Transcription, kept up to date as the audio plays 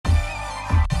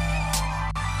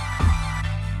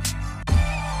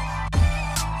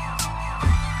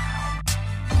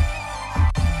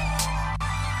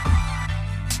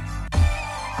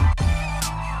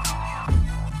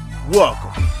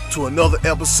Welcome to another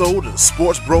episode of the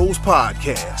Sports Bros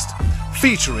Podcast,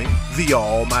 featuring the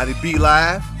almighty B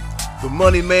Live, the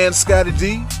money man Scotty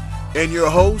D, and your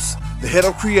host, the head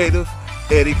of creative,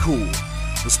 Eddie Cool.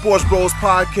 The Sports Bros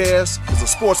Podcast is a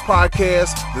sports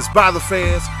podcast that's by the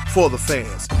fans, for the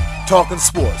fans, talking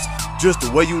sports just the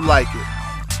way you like it.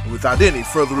 And without any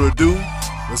further ado,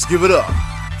 let's give it up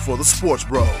for the Sports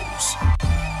Bros.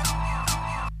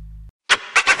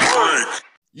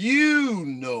 You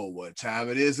know what time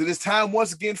it is. It is time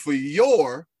once again for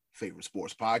your favorite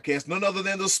sports podcast, none other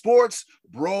than the Sports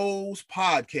Bros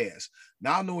Podcast.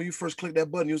 Now, I know when you first clicked that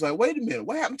button, you was like, wait a minute,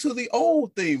 what happened to the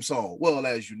old theme song? Well,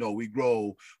 as you know, we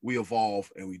grow, we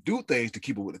evolve, and we do things to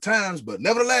keep up with the times, but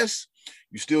nevertheless,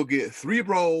 you still get three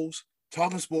bros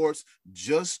talking sports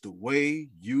just the way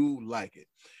you like it.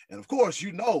 And of course,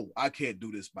 you know I can't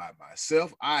do this by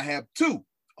myself. I have two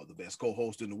of the best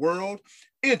co-hosts in the world.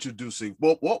 Introducing,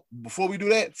 well, before we do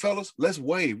that, fellas, let's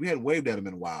wave. We hadn't waved at them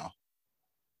in a while.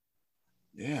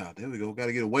 Yeah, there we go. Got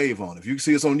to get a wave on. If you can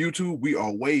see us on YouTube, we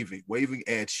are waving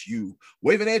at you,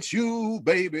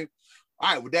 baby.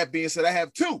 All right, with that being said, I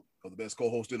have two of the best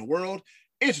co-hosts in the world.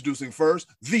 Introducing first,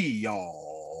 the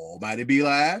almighty B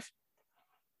Live.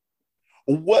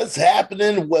 What's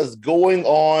happening? What's going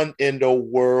on in the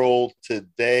world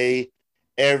today?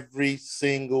 Every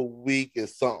single week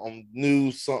is something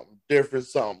new, something different,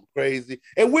 something crazy,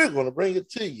 and we're going to bring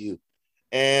it to you.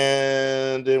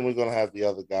 And then we're going to have the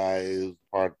other guy who's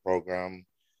part of the program,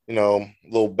 you know, a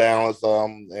little balance.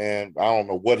 And I don't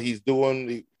know what he's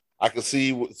doing. I can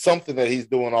see something that he's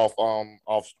doing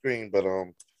off screen, but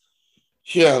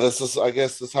yeah, I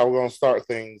guess this is how we're going to start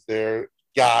things there,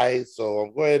 guys.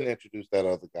 So go ahead and introduce that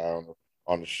other guy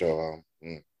on the show.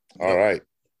 All right.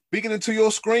 Speaking into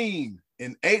your screen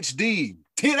in HD,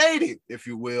 1080, if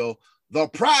you will, the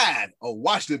pride of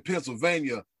Washington,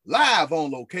 Pennsylvania, live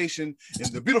on location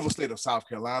in the beautiful state of South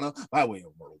Carolina by way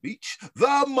of Myrtle Beach,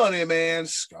 the money man,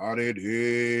 Scotty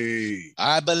D.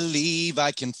 I believe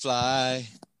I can fly.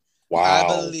 Wow. I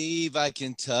believe I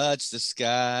can touch the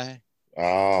sky.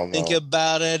 Oh, no. Think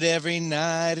about it every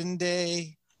night and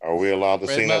day. Are we allowed to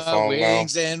sing that song now? Spread my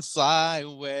wings and fly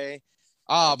away.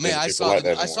 Oh man, I saw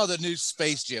the new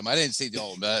Space Jam. I didn't see the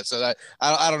old, so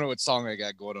I don't know what song I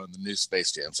got going on in the new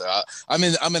Space Jam. So I'm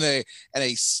in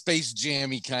a Space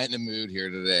Jammy kind of mood here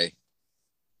today.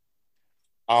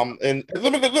 And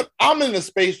look, I'm in the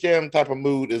Space Jam type of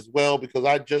mood as well because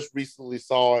I just recently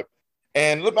saw it.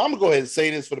 And look, I'm gonna go ahead and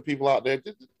say this for the people out there: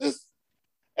 just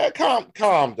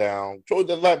calm down.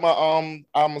 Like I'm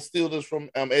gonna steal this from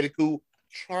Eddie Cool.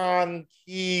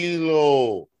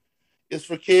 Tranquilo. It's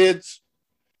for kids.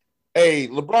 Hey,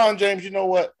 LeBron James, you know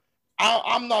what?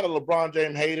 I'm not a LeBron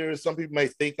James hater, as some people may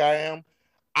think I am.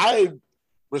 I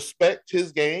respect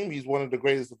his game. He's one of the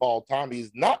greatest of all time.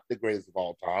 He's not the greatest of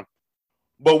all time.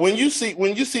 But when you see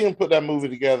him put that movie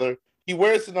together, he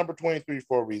wears the number 23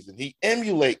 for a reason. He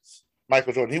emulates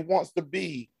Michael Jordan. He wants to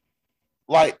be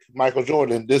like Michael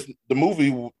Jordan. The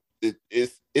movie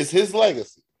is his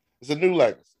legacy. It's a new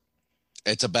legacy.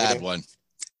 It's a bad one.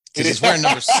 Because he's wearing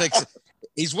number 6.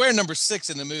 He's wearing number 6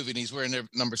 in the movie, and he's wearing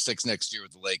number 6 next year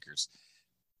with the Lakers.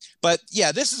 But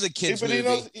yeah, this is a kids movie,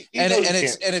 and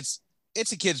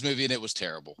it's a kids movie, and it was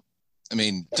terrible. I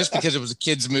mean, just because it was a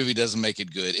kids movie doesn't make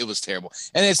it good. It was terrible,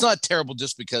 and it's not terrible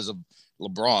just because of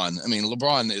LeBron. I mean,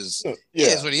 LeBron is what he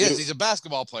is. He's a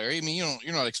basketball player. I mean,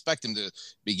 you're not expecting him to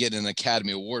be getting an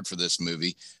Academy Award for this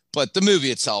movie, but the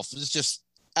movie itself is just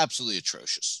absolutely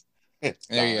atrocious. And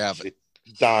there you have it.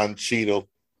 Don Cheadle.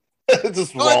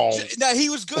 Just wrong. No, he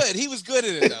was good. He was good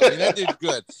at it, though. I mean, that dude's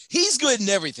good. He's good in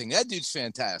everything. That dude's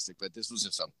fantastic. But this was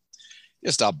just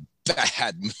a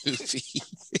bad movie.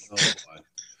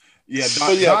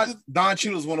 Don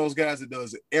Cheadle is one of those guys that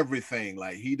does everything.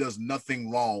 Like, he does nothing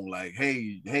wrong. Like,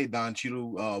 hey, Don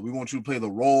Cheadle, we want you to play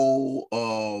the role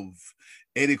of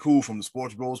Eddie Cool from the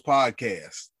Sports Bros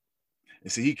Podcast.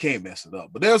 And see, he can't mess it up.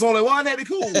 But there's only one Eddie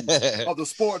Cool of the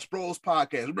Sports Bros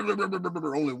Podcast.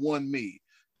 Only one me.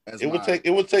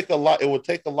 It would take a lot. It would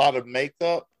take a lot of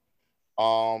makeup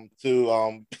for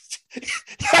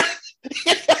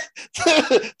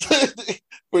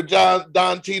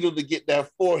Don Cheadle to get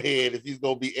that forehead if he's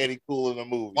gonna be Eddie Cool in the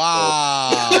movie.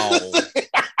 Wow.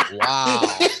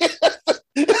 Wow.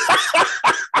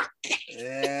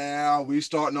 Yeah, we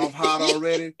starting off hot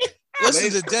already.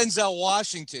 Listen to Denzel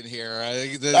Washington here.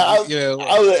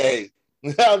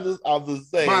 I'm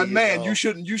just saying, my man. You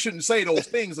shouldn't say those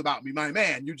things about me, my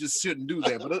man. You just shouldn't do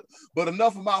that. But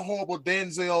enough of my horrible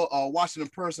Denzel Washington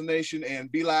impersonation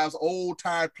and B Live's old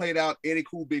tired played out Eddie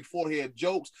Cool big forehead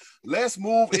jokes. Let's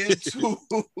move into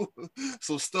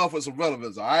some stuff with some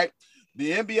relevance. All right.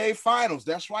 The NBA Finals.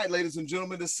 That's right, ladies and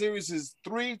gentlemen. The series is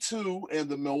 3-2, and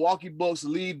the Milwaukee Bucks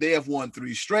lead. They have won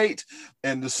 3 straight,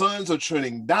 and the Suns are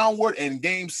trending downward, and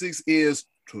Game 6 is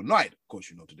tonight. Of course,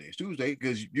 you know today is Tuesday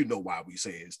because you know why we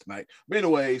say it's tonight. But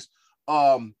anyways,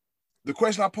 the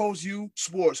question I pose you,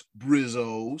 sports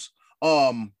brizzos,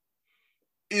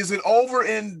 is it over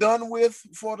and done with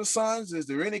for the Suns? Is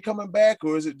there any coming back,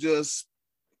 or is this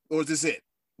it?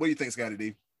 What do you think, Scotty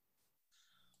D?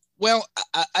 Well,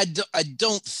 I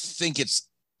don't think it's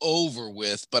over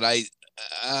with, but I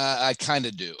kind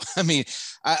of do. I mean,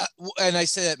 I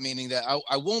say that meaning that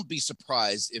I won't be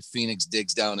surprised if Phoenix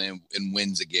digs down and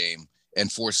wins a game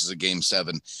and forces a Game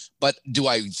 7. But do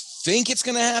I think it's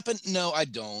going to happen? No, I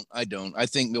don't. I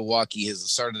think Milwaukee has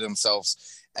asserted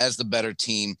themselves as the better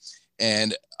team,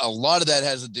 and a lot of that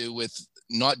has to do with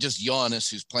not just Giannis,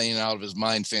 who's playing out of his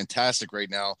mind, fantastic right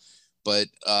now, but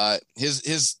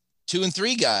his 2 and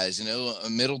 3 guys,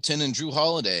 Middleton and Jrue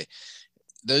Holiday.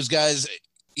 Those guys,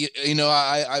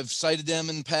 I've cited them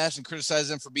in the past and criticized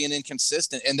them for being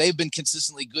inconsistent, and they've been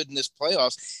consistently good in this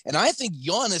playoffs. And I think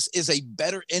Giannis is a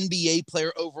better NBA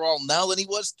player overall now than he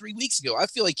was 3 weeks ago. I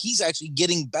feel like he's actually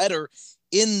getting better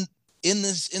in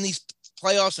these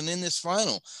playoffs and in this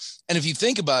final. And if you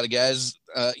think about it, guys,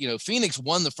 Phoenix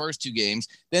won the first 2 games,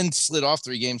 then slid off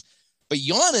 3 games. But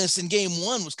Giannis in Game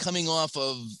 1 was coming off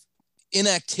of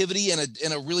inactivity and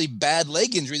a really bad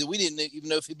leg injury that we didn't even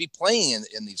know if he'd be playing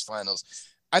in these finals.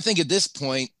 I think at this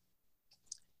point,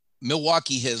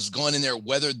 Milwaukee has gone in there,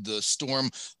 weathered the storm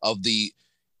of they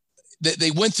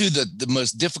went through the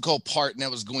most difficult part, and that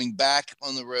was going back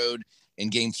on the road in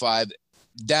Game 5,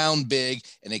 down big,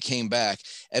 and they came back.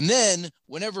 And then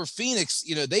whenever Phoenix,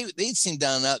 they'd seen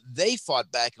down and out, they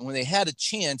fought back, and when they had a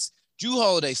chance, Jrue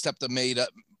Holiday stepped up, made up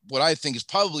what I think is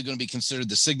probably going to be considered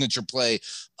the signature play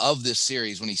of this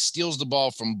series when he steals the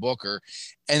ball from Booker.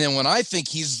 And then when I think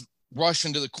he's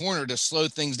rushing to the corner to slow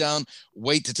things down,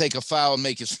 wait to take a foul and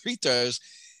make his free throws,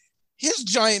 his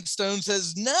giant stone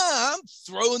says, nah, I'm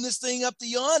throwing this thing up to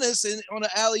Giannis and on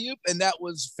an alley-oop. And that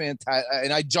was fantastic.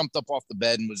 And I jumped up off the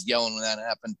bed and was yelling when that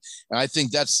happened. And I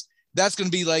think that's going to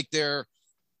be like their,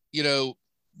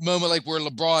 moment like where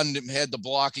LeBron had the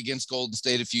block against Golden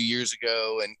State a few years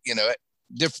ago. And,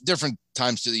 different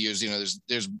times to the years,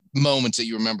 there's moments that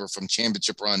you remember from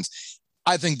championship runs.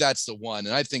 I think that's the one.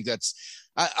 And I think at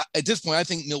this point, I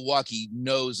think Milwaukee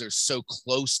knows they're so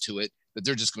close to it that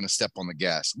they're just going to step on the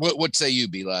gas. What say you,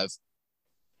 B-Live?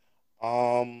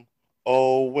 Where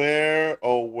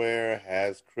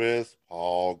has Chris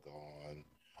Paul gone?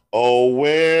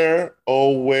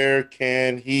 Where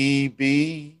can he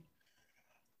be?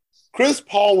 Chris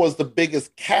Paul was the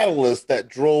biggest catalyst that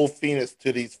drove Phoenix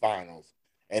to these finals.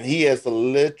 And he has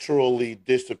literally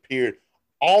disappeared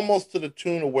almost to the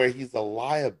tune of where he's a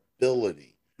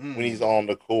liability when he's on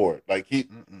the court. Like it's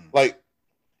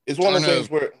one of the things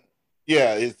where,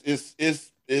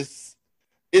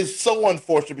 it's so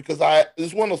unfortunate because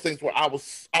it's one of those things where I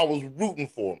was rooting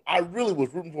for him. I really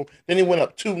was rooting for him. Then he went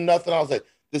up 2-0. I was like,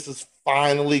 this is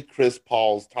finally Chris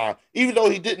Paul's time. Even though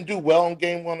he didn't do well in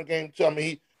Game 1 or Game 2. I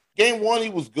mean, Game 1 he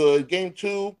was good. Game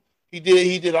 2. He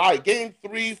did all right. Game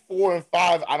 3, 4, and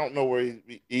 5, I don't know where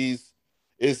it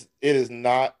has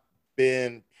not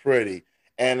been pretty.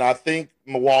 And I think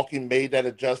Milwaukee made that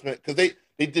adjustment because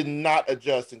they did not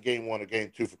adjust in Game 1 or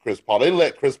Game 2 for Chris Paul. They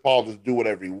let Chris Paul just do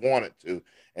whatever he wanted to.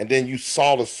 And then you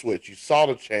saw the switch. You saw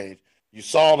the change. You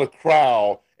saw the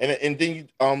crowd. And then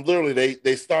literally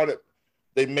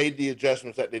they made the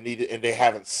adjustments that they needed, and they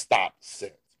haven't stopped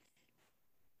since.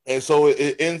 And so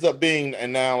it ends up being,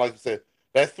 and now, like I said,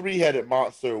 that 3-headed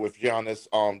monster with Giannis,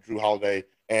 Jrue Holiday,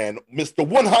 and Mr.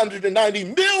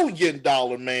 $190 million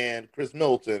man, Chris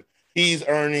Middleton, he's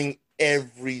earning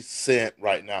every cent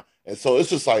right now. And so it's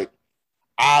just like,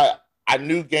 I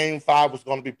knew Game 5 was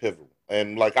going to be pivotal.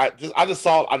 And like, I just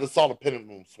saw the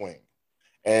pendulum swing.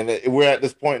 And we're at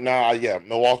this point now,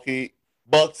 Milwaukee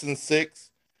Bucks in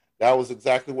 6. That was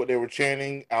exactly what they were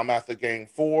chanting after Game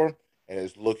 4. And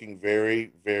it's looking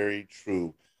very, very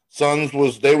true. Suns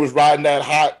was riding that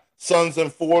hot Suns and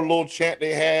 4 little chant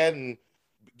they had, and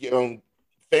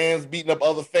fans beating up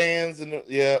other fans, and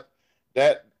it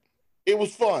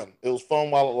was fun. It was fun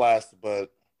while it lasted.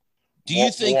 But do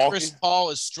you think Chris Paul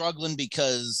is struggling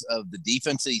because of the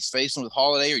defense that he's facing with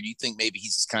Holiday, or do you think maybe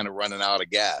he's just kind of running out of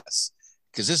gas?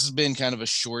 Because this has been kind of a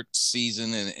short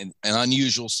season and an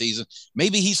unusual season.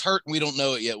 Maybe he's hurt and we don't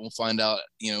know it yet. We'll find out,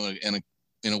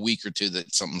 in a week or two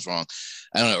that something's wrong.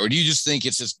 I don't know. Or do you just think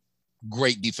it's just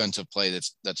great defensive play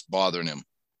that's bothering him?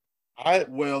 Go ahead.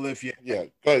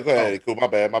 Cool. My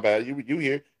bad. You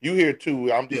here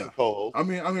too. I'm just a co-host. I'm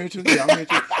here too. Yeah, I'm here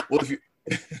too. Well,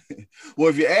 Well,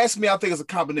 if you ask me, I think it's a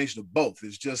combination of both.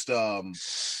 It's just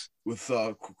with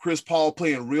Chris Paul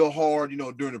playing real hard,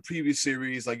 during the previous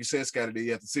series, like you said,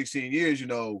 Scotty, after 16 years,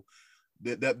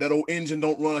 that old engine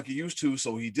don't run like it used to,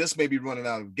 so he just may be running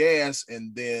out of gas.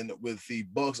 And then with the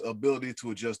Bucks' ability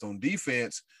to adjust on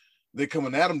defense, they're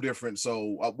coming at him different.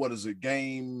 So what is it?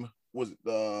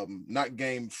 Not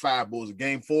game 5, but was it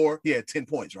game 4? He had 10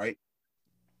 points, right?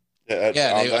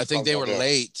 Yeah, I think they were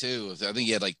late too. I think he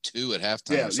had like 2 at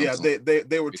halftime. Yeah,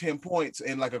 they were 10 points,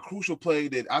 and like a crucial play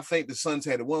that I think the Suns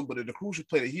had won, but the crucial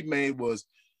play that he made was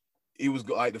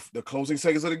like the closing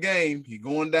seconds of the game. He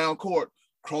going down court,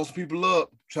 crossing people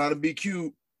up, trying to be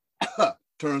cute,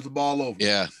 turns the ball over.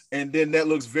 Yeah, and then that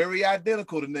looks very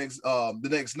identical the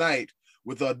next night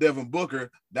with Devin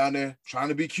Booker down there trying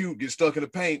to be cute, get stuck in the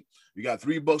paint. You got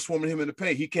 3 Bucks swarming him in the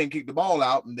paint. He can't kick the ball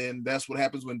out, and then that's what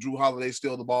happens when Jrue Holiday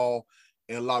steals the ball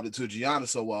and lobbed it to Giannis.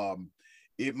 So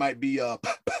it might be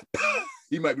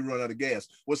he might be running out of gas.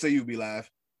 What say you, Be Live?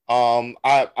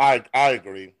 I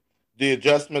agree. The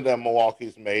adjustment that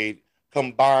Milwaukee's made,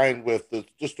 combined with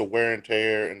just the wear and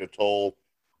tear and the toll,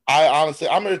 I'm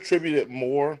going to attribute it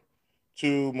more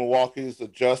to Milwaukee's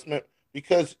adjustment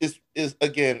because it's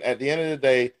again, at the end of the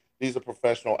day, these are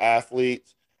professional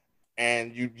athletes.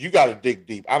 And you got to dig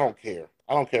deep. I don't care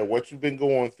what you've been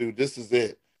going through. This is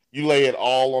it. You lay it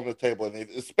all on the table, and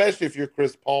especially if you're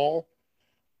Chris Paul,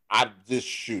 I just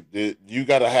shoot. You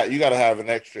gotta have an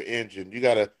extra engine. You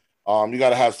gotta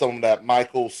have some of that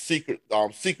Michael's secret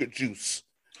juice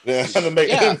to make.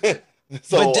 Yeah.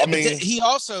 So but he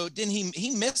also didn't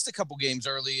he missed a couple games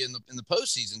early in the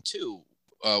postseason too,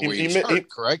 where he was hurt,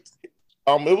 correct?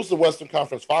 It was the Western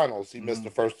Conference Finals. He missed the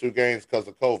first 2 games because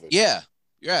of COVID. Yeah,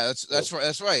 that's right.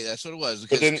 That's right. That's what it was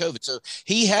because of COVID. So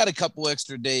he had a couple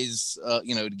extra days,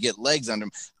 to get legs under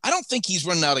him. I don't think he's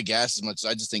running out of gas as much.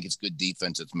 I just think it's good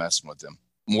defense that's messing with him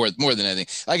more than anything.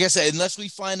 Like I said, unless we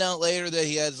find out later that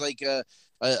he has like a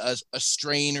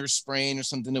strain or sprain or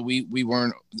something that we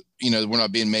weren't, we're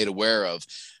not being made aware of.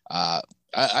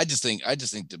 I just think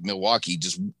that Milwaukee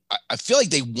I feel like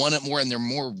they want it more and they're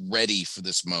more ready for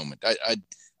this moment.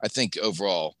 I think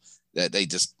overall that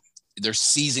they're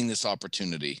seizing this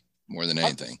opportunity more than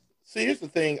anything. See, here's the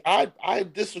thing. I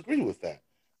disagree with that.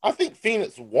 I think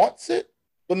Phoenix wants it,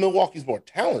 but Milwaukee's more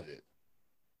talented.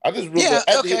 I just really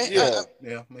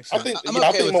makes sense. I think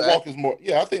Milwaukee's more.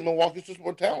 Yeah, I think Milwaukee's just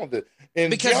more talented. And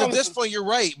because at this point, you're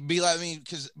right.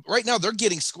 Because right now they're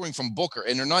getting scoring from Booker,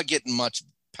 and they're not getting much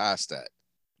past that.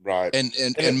 Right.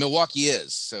 And Milwaukee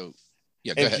is. So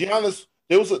yeah. Go ahead. Giannis,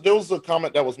 there was a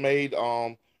comment that was made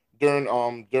during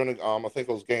I think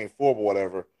it was game 4 or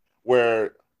whatever,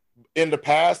 where in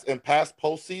past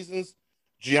postseasons,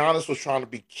 Giannis was trying to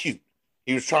be cute.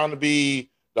 He was trying to be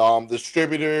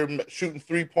distributor, shooting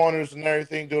 3-pointers and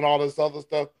everything, doing all this other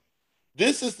stuff.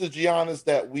 This is the Giannis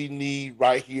that we need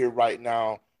right here, right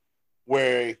now,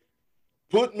 where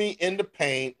put me in the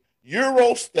paint,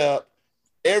 Euro step,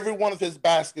 every one of his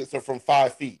baskets are from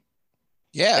 5 feet.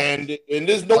 Yeah. And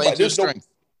there's nobody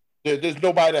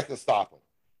that can stop him.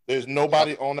 There's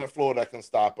nobody on that floor that can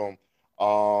stop him.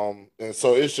 And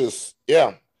so it's just,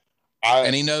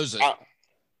 and he knows it.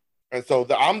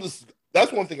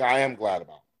 That's one thing I am glad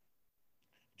about.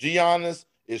 Giannis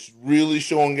is really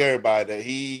showing everybody that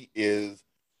he is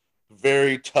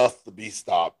very tough to be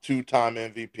stopped. 2-time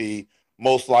MVP,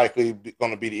 most likely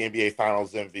going to be the NBA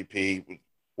Finals MVP,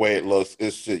 way it looks.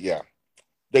 It's just,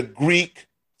 the Greek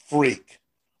freak,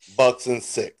 Bucks in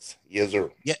 6. Yes,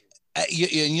 sir. Yeah.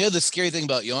 The scary thing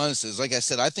about Giannis is, like I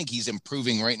said, I think he's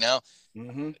improving right now.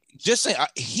 Mm-hmm. Just saying,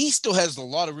 he still has a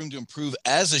lot of room to improve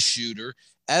as a shooter,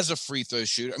 as a free throw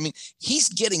shooter. I mean, he's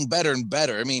getting better and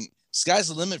better. I mean, sky's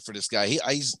the limit for this guy.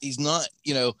 He's not,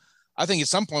 I think at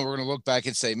some point we're going to look back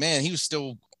and say, man, he was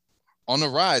still on the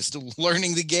rise, still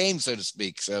learning the game, so to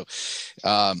speak. So,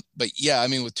 but yeah, I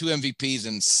mean, with 2 MVPs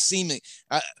and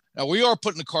now we are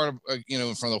putting the cart,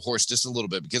 in front of the horse just a little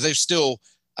bit because there's still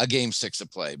a game 6 to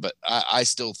play, but I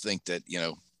still think that,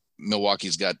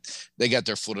 Milwaukee's got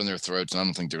their foot on their throats, and I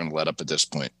don't think they're going to let up at this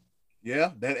point.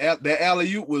 Yeah, that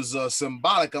alley-oop was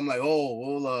symbolic. I'm like,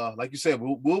 well, like you said,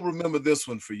 we'll remember this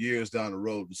one for years down the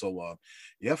road. And so,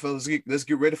 fellas, let's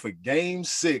get ready for Game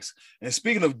 6. And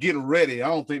speaking of getting ready, I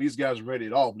don't think these guys are ready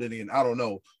at all, Lenny, and I don't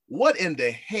know what in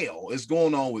the hell is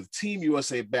going on with Team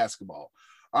USA basketball.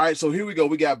 All right, so here we go.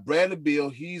 We got Bradley Beal.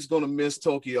 He's going to miss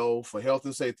Tokyo for health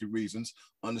and safety reasons.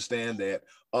 Understand that.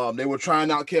 They were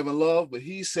trying out Kevin Love, but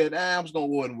he said, I'm just going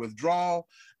to go ahead and withdraw.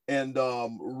 And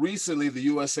recently, the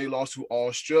USA lost to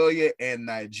Australia and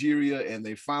Nigeria, and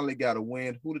they finally got a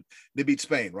win. They beat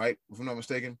Spain, right? If I'm not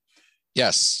mistaken.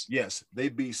 Yes. Yes, they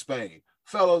beat Spain.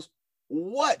 Fellas,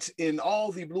 what in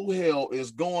all the blue hell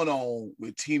is going on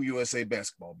with Team USA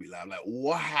basketball? Be like,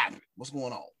 what happened? What's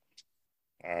going on?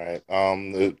 All right.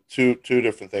 The two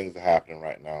different things are happening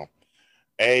right now.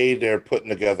 They're putting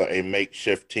together a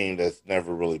makeshift team that's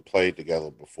never really played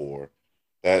together before.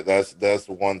 That's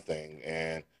one thing,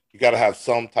 and you got to have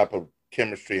some type of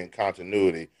chemistry and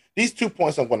continuity. These 2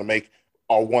 points I'm going to make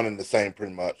are one and the same,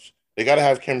 pretty much. They got to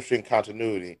have chemistry and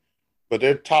continuity, but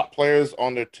their top players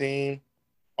on their team,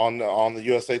 on the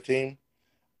USA team,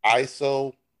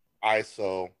 ISO, another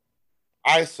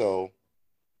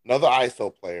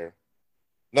ISO player,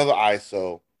 another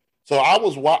ISO. So I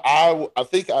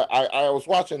think I was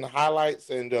watching the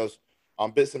highlights and just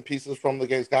bits and pieces from the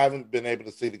games. I haven't been able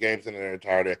to see the games in their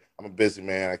entirety. I'm a busy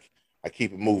man. I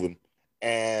keep it moving,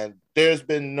 and there's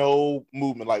been no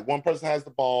movement. Like, one person has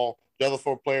the ball, the other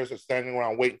 4 players are standing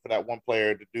around waiting for that one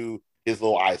player to do his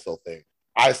little ISO thing.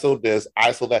 ISO this,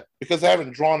 ISO that, because they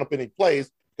haven't drawn up any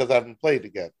plays because they haven't played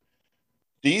together.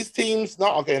 These teams,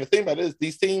 and the thing about it is,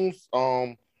 these teams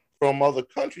from other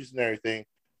countries and everything,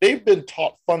 they've been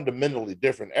taught fundamentally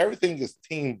different. Everything is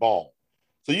team ball.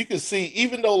 So you can see,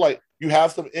 even though like you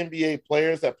have some NBA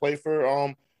players that play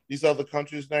for these other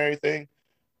countries and everything,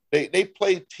 they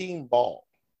play team ball.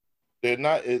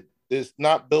 It's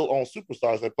not built on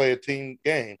superstars. They play a team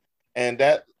game, and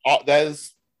that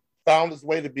has found its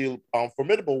way to be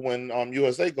formidable when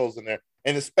USA goes in there,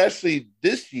 and especially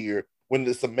this year when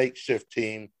it's a makeshift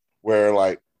team where,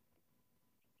 like,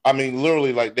 I mean,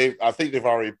 literally, like, I think they've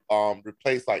already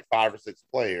replaced like 5 or 6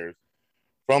 players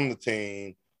from the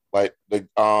team. Like,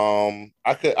 I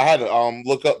had to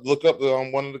look up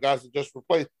one of the guys that just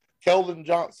replaced Keldon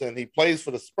Johnson. He plays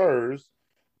for the Spurs.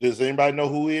 Does anybody know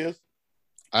who he is?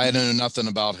 I know nothing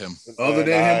about him. Other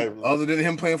than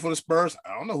him playing for the Spurs,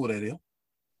 I don't know who that is.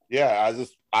 Yeah,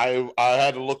 I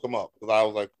had to look him up because I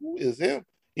was like, who is him?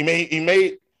 He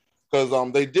made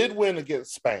because they did win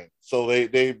against Spain, so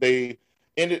they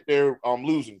ended their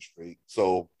losing streak.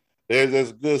 So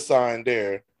there's a good sign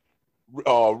there.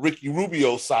 Ricky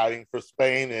Rubio signing for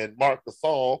Spain and Marc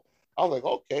Gasol. I was like,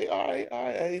 okay, all right,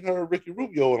 I ain't heard Ricky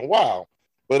Rubio in a while.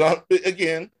 But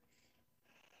again,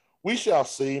 we shall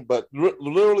see. But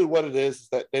literally what it is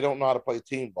that they don't know how to play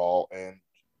team ball. And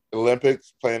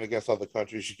Olympics, playing against other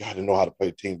countries, you got to know how to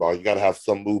play team ball. You got to have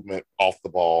some movement off the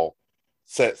ball,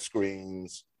 set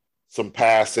screens, some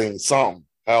passing, something,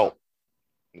 help.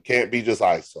 It can't be just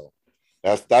ISO.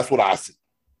 That's what I see.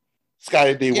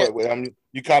 Scotty D, yeah.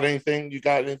 You got anything?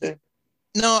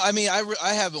 No, I mean,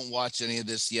 I haven't watched any of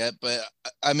this yet, but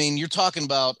I mean, you're talking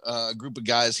about a group of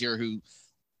guys here who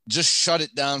just shut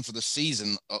it down for the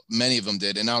season. Many of them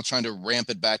did, and now trying to ramp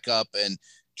it back up and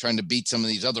trying to beat some of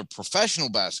these other professional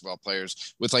basketball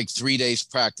players with like 3 days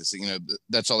practicing. You know,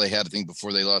 that's all they had, I think,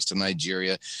 before they lost to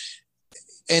Nigeria.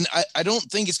 And I don't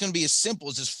think it's going to be as simple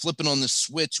as just flipping on the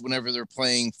switch whenever they're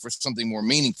playing for something more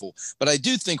meaningful. But I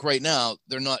do think right now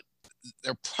they're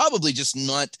probably just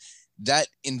not that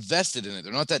invested in it.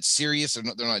 They're not that serious. They're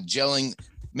not gelling.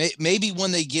 Maybe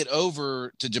when they get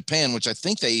over to Japan, which I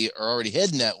think they are already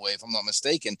heading that way, if I'm not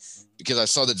mistaken, because I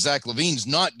saw that Zach LaVine's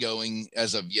not going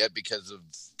as of yet because of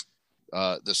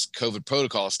this COVID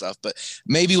protocol stuff. But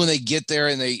maybe when they get there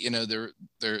and they're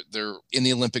in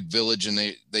the Olympic Village and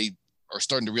they are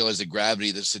starting to realize the gravity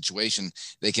of the situation,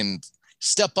 they can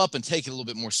step up and take it a little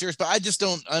bit more serious. But I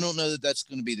don't know that that's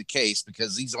going to be the case,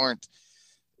 because these aren't,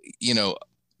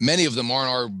 many of them aren't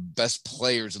our best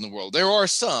players in the world. There are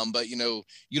some, but you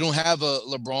don't have a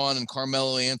LeBron and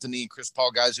Carmelo Anthony and Chris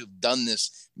Paul, guys who've done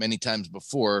this many times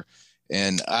before.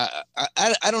 And I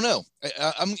don't know.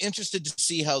 I'm interested to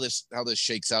see how this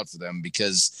shakes out for them,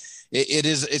 because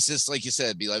it's just like you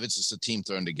said, B-Live, it's just a team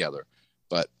thrown together.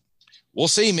 But we'll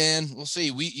see, man. We'll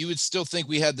see. You would still think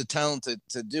we had the talent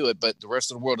to do it, but the rest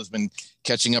of the world has been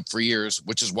catching up for years,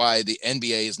 which is why the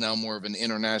NBA is now more of an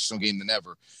international game than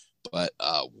ever. But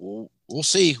we'll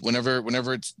see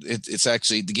whenever it's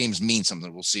actually the games mean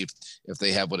something. We'll see if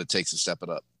they have what it takes to step it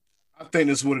up. I think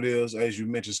that's what it is. As you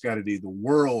mentioned, Scotty D, the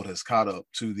world has caught up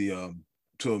to the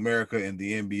to America and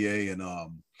the NBA, and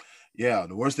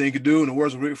the worst thing you could do in the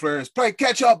words of Ric Flair is play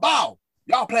catch up ball.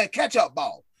 Y'all play catch up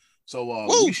ball.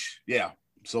 So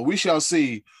we shall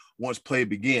see once play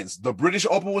begins. The British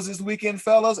Open was this weekend,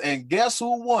 fellas, and guess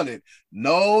who won it?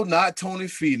 No, not Tony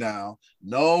Finau.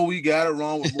 No, we got it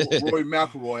wrong with Rory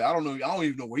McIlroy. I don't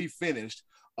even know where he finished.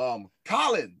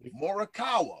 Colin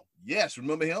Morikawa. Yes,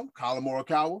 remember him? Colin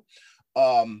Morikawa.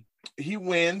 He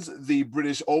wins the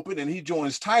British Open, and he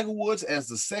joins Tiger Woods as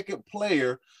the second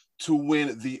player to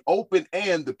win the Open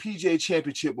and the PGA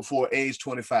Championship before age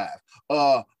 25.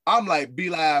 I'm like,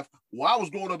 B-Live, while I was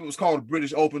growing up, it was called the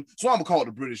British Open, so I'm going to call it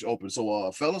the British Open.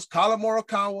 So, fellas, Collin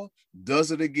Morikawa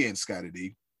does it again, Scotty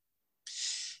D.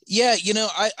 Yeah,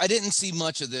 I didn't see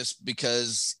much of this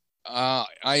because I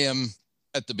am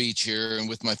at the beach here and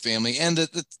with my family, and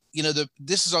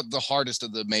this is the hardest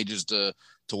of the majors to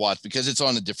watch because it's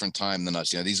on a different time than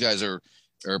us. These guys are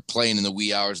playing in the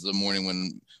wee hours of the morning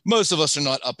when most of us are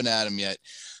not up and at them yet.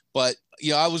 But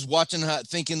I was watching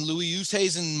thinking Louis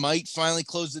Oosthuizen might finally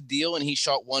close the deal, and he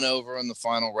shot one over in the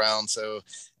final round. So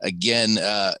again,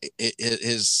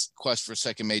 his quest for a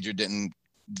second major didn't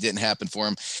happen for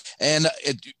him. And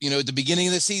at the beginning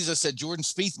of the season, I said Jordan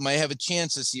Spieth might have a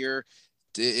chance this year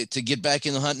to get back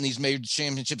in the hunt in these major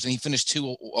championships, and he finished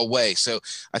 2 away. So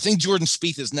I think Jordan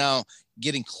Spieth is now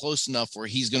getting close enough where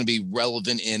he's going to be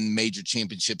relevant in major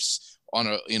championships on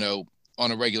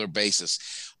a regular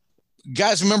basis.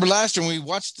 Guys, remember last year when we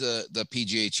watched the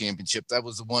PGA Championship? That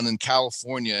was the one in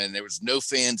California, and there was no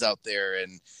fans out there,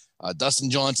 and Dustin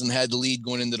Johnson had the lead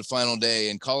going into the final day,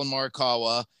 and Collin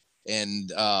Morikawa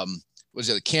and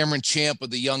Cameron Champ with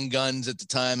the young guns at the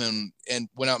time and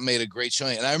went out and made a great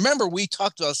showing. And I remember we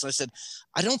talked to us, and I said,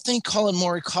 I don't think Collin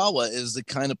Morikawa is the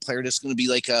kind of player that's going to be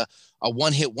like a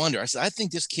one-hit wonder. I said, I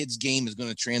think this kid's game is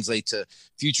going to translate to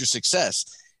future success.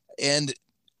 And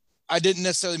I didn't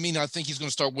necessarily mean I think he's going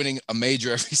to start winning a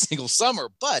major every single summer,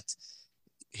 but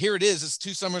here it is. It's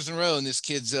 2 summers in a row, and this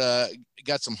kid's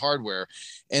got some hardware.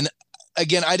 And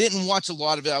again, I didn't watch a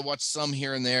lot of it. I watched some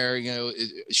here and there,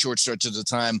 short stretches of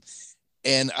time.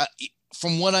 And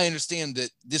from what I understand, that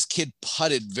this kid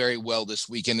putted very well this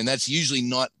weekend, and that's usually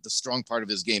not the strong part of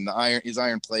his game. His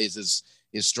iron play is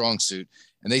his strong suit.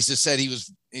 And they just said he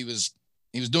was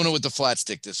doing it with the flat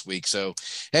stick this week. So,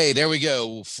 hey, there we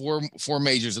go. Four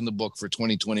majors in the book for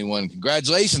 2021.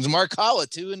 Congratulations, Morikawa,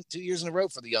 2 years in a row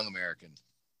for the young American.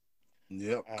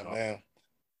 Yep. Oh, man.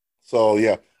 So,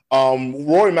 yeah.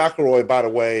 Rory McIlroy, by the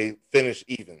way, finished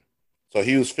even. So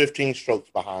he was 15 strokes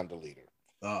behind the leader.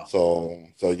 Oh.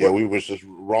 So yeah, we was just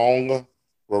wrong.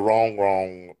 We're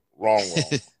wrong.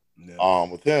 Yeah.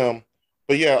 With him.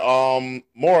 But yeah,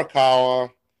 Morikawa,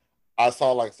 I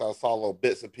saw little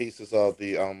bits and pieces of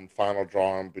the final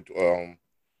drawing between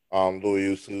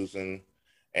Louis Oosthuizen,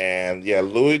 and yeah,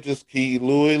 Louis.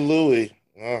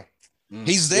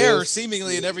 He's there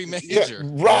seemingly in every major. Yeah,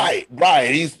 right. But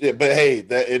hey,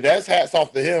 that's hats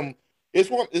off to him.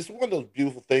 It's one of those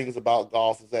beautiful things about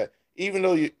golf is that even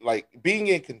though you like being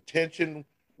in contention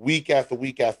week after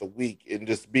week after week and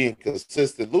just being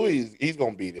consistent, Louis, he's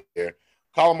gonna be there.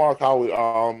 Collin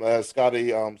Morikawa, as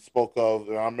Scotty spoke of,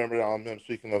 and I remember him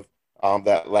speaking of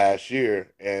that last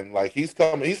year, and like he's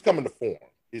coming to form.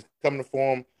 He's coming to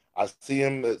form. I see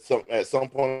him at some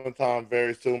point in time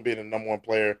very soon being the number 1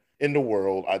 player in the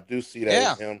world. I do see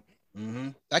that in him. Mm-hmm.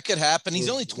 That could happen. He's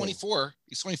only 24.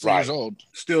 He's 24 years old.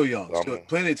 Still young. Still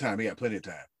plenty of time. He got plenty of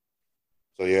time.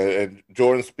 So yeah, and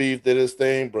Jordan Spieth did his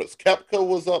thing. Brooks Koepka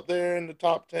was up there in the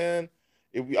top 10.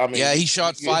 He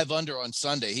shot 5 under on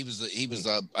Sunday. He was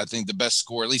I think the best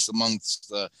scorer, at least amongst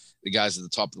the guys at the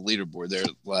top of the leaderboard there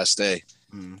last day.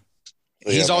 Mm-hmm.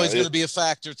 So he's always going to be a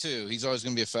factor too. He's always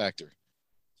going to be a factor.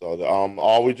 So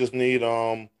all we just need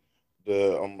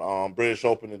the British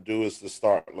Open to do is to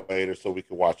start later so we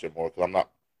can watch it more, because I'm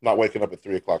not waking up at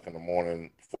 3:00 in the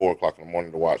morning, 4:00 in the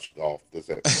morning to watch golf.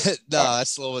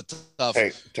 That's a little bit tough.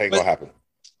 Ain't gonna happen.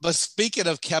 But speaking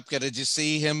of Koepka, did you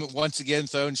see him once again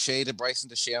throwing shade at Bryson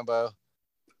DeChambeau?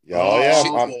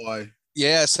 Boy.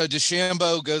 Yeah, so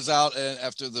DeChambeau goes out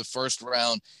after the first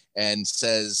round and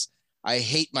says, I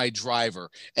hate my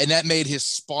driver. And that made his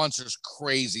sponsors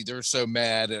crazy. They're so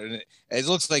mad. And it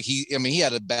looks like he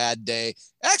had a bad day.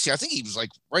 Actually, I think he was like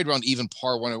right around even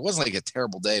par 1. It wasn't like a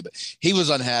terrible day, but he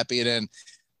was unhappy. And then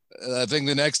I think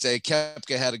the next day,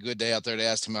 Koepka had a good day out there. They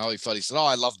asked him how he felt. He said,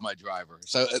 I loved my driver.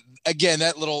 So again,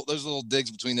 those little digs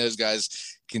between those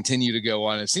guys continue to go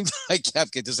on. It seems like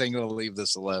Koepka just ain't going to leave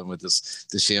this alone with this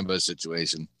DeChambeau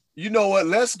situation. You know what?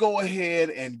 Let's go ahead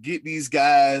and get these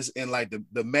guys in like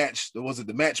the match. Was it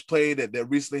the match play that they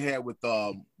recently had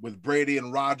with Brady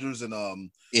and Rogers and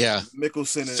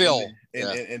Mickelson and Phil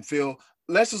and Phil?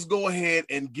 Let's just go ahead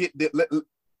and get that.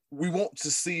 We want to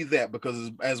see that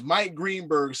because, as Mike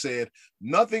Greenberg said,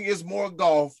 nothing is more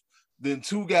golf than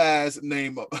 2 guys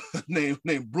named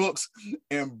Brooks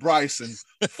and Bryson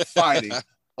fighting.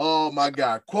 Oh my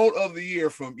God! Quote of the year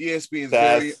from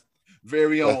ESPN's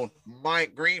very own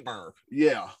Mike Greenberg.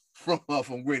 Yeah,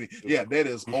 from Greeny. Yeah, that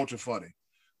is ultra funny.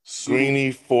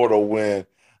 Greeny for the win.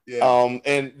 Yeah.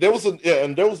 And there was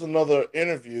another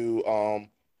interview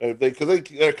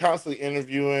They're constantly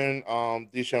interviewing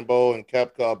DeChambeau and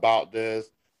Koepka about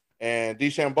this, and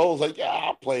DeChambeau's like, yeah,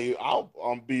 I'll play, I'll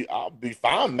be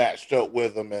fine matched up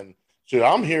with him, and shit,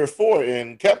 I'm here for it.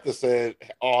 And Koepka said,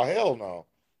 oh hell no.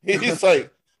 He's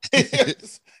like,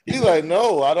 he's like,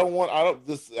 no, I don't want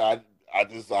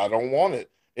it.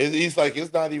 He's like,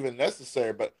 it's not even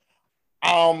necessary. But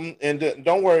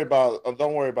don't worry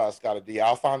about Scotty D.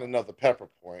 I'll find another pepper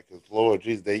point because Lord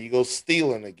jeez, there you go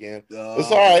stealing again.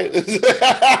 It's all right.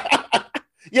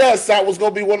 Yes, that was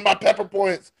gonna be one of my pepper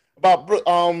points about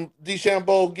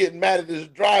DeChambeau getting mad at his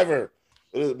driver.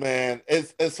 Man,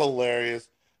 it's hilarious.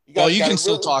 You can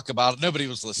still talk about it. Nobody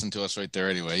was listening to us right there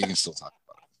anyway. You can still talk about it.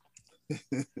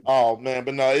 Oh man,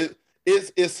 but no,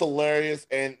 it's hilarious,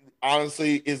 and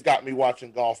honestly, it's got me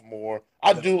watching golf more.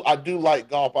 I do like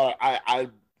golf.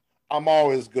 I'm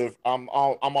always good. I'm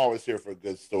always here for a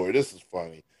good story. This is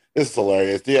funny. This is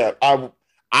hilarious. Yeah, I'd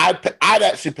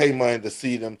actually pay money to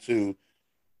see them too,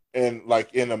 in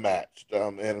a match.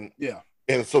 And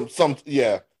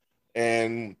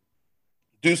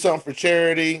do something for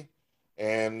charity,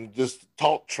 and just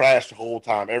talk trash the whole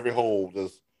time. Every hole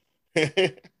just.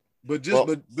 But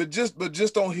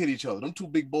just don't hit each other. Them two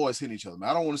big boys hit each other, man.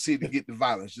 I don't want to see it get the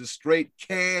violence. Just straight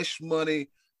cash money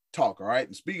talk. All right.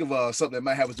 And speaking of something that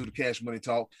might have to do with the cash money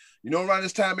talk, around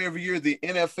this time every year, the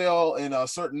NFL and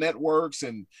certain networks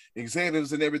and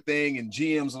executives and everything and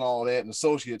GMs and all that and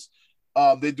associates,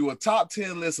 they do a top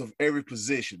 10 list of every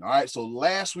position. All right. So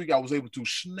last week I was able to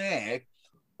snag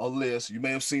a list. You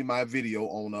may have seen my video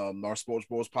on our Sports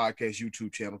Bros podcast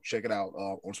YouTube channel. Check it out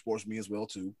on Sports Me as well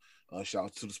too. Shout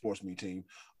out to the Sports Me team.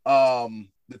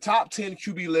 The top 10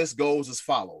 QB list goes as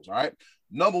follows. All right.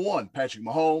 Number 1, Patrick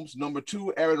Mahomes. Number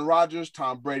 2, Aaron Rodgers.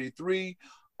 Tom Brady 3.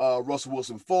 Russell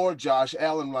Wilson 4. Josh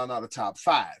Allen round out the top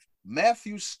 5.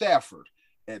 Matthew Stafford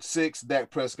at 6. Dak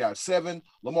Prescott 7.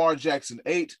 Lamar Jackson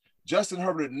 8. Justin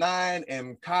Herbert at 9.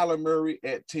 And Kyler Murray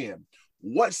at 10.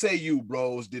 What say you,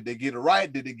 bros? Did they get it right?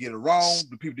 Did they get it wrong?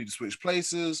 Do people need to switch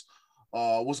places?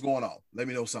 What's going on? Let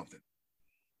me know something.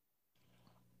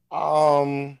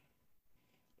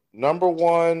 Number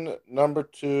 1, number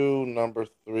 2, number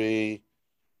 3,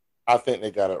 I think they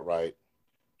got it right.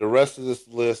 The rest of this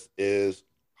list is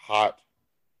hot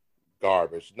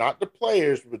garbage. Not the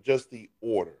players, but just the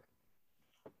order.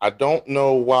 I don't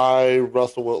know why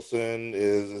Russell Wilson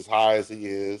is as high as he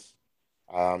is.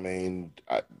 I mean,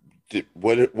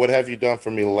 what have you done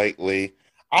for me lately?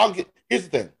 Here's the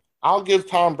thing. I'll give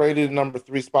Tom Brady the number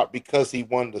 3 spot because he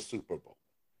won the Super Bowl.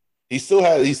 He's still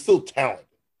talented.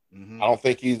 Mm-hmm. I don't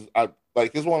think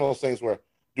it's one of those things where,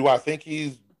 do I think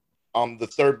he's the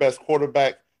 3rd best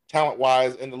quarterback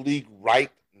talent-wise in the league right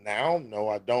now? No,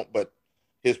 I don't. But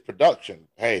his production,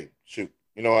 hey, shoot,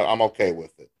 you know what? I'm okay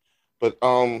with it. But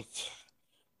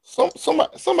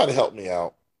somebody help me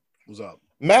out. What's up?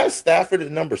 Matt Stafford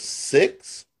at number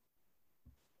 6.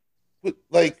 And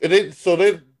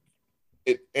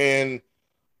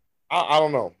I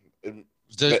don't know.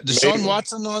 Deshaun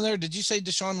Watson on there? Did you say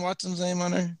Deshaun Watson's name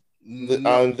on there? Would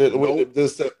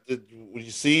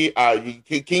you see?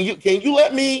 Can you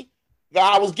let me?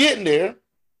 I was getting there.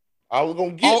 I was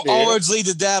gonna get there. All roads lead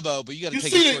to Dabo, but you got to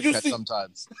take a shortcut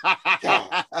sometimes.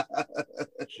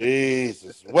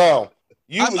 Jesus. Well,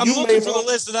 I'm looking for the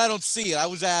list and I don't see it. I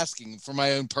was asking for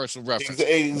my own personal reference.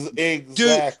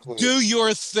 Exactly. Do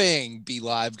your thing. Be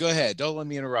live. Go ahead. Don't let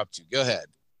me interrupt you. Go ahead.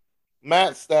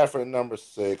 Matt Stafford number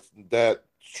 6. That's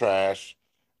trash.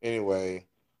 Anyway,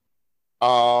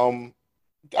 I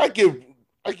give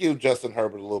Justin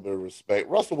Herbert a little bit of respect.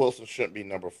 Russell Wilson shouldn't be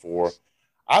number 4.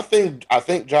 I think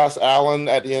Josh Allen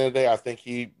at the end of the day,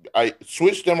 I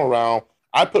switched them around.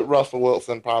 I put Russell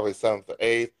Wilson probably 7th or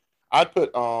 8th. I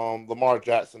put Lamar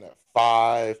Jackson at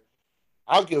 5.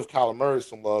 I'll give Kyler Murray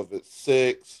some love at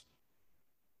 6.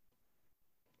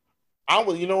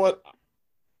 You know what?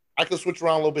 I could switch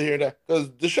around a little bit here and there because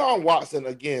Deshaun Watson,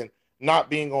 again,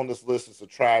 not being on this list is a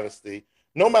travesty.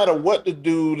 No matter what the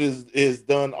dude is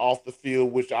done off the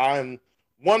field, which I'm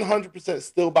 100%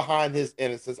 still behind his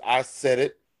innocence. I said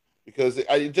it because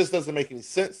it just doesn't make any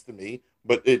sense to me.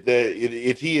 But it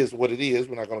is what it is.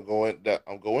 We're not going to go into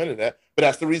that. But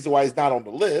that's the reason why he's not on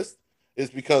the list is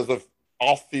because of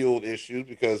off-field issues.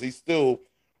 Because I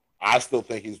still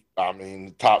think he's,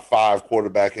 top 5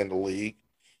 quarterback in the league.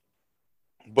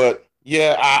 But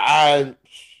yeah, I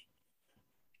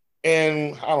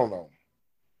don't know.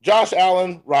 Josh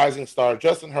Allen, rising star.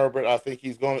 Justin Herbert, I think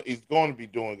he's going to be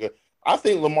doing good. I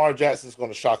think Lamar Jackson is going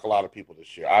to shock a lot of people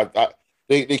this year.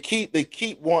 They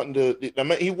keep wanting to. I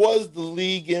mean, he was the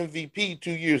league MVP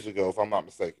 2 years ago, if I'm not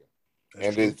mistaken.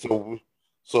 That's true.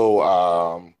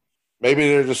 Maybe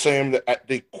they're just saying that at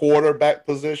the quarterback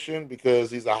position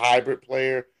because he's a hybrid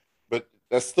player, but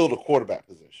that's still the quarterback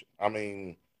position. I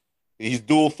mean, he's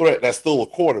dual threat. That's still a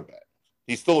quarterback.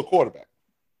 He's still a quarterback,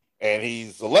 and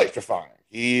he's electrifying.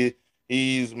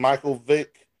 He's Michael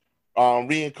Vick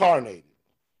reincarnated.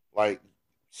 Like,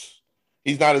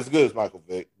 he's not as good as Michael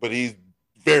Vick, but he's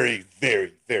very,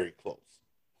 very, very close.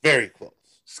 Very close.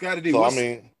 Scotty D,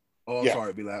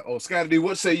 sorry, be like, Scotty D,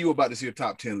 what say you about this here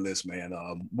top 10 list, man?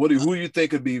 Who do you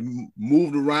think could be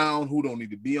moved around? Who don't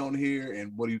need to be on here?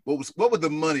 And what would the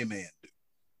money man do?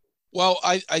 Well,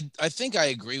 I think I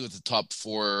agree with the top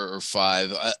 4 or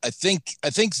 5. I think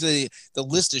the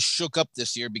list is shook up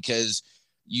this year because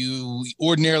you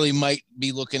ordinarily might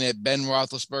be looking at Ben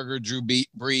Roethlisberger, Drew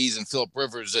Brees, and Phillip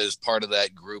Rivers as part of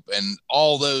that group, and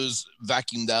all those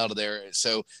vacuumed out of there.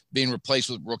 So being replaced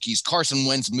with rookies. Carson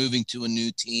Wentz moving to a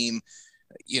new team.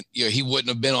 You know, he wouldn't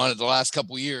have been on it the last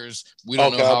couple of years. We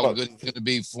don't know how good it's going to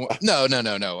be for. No.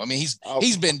 I mean,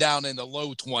 he's been down in the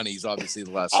low 20s, obviously,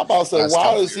 the last. I'm about to say,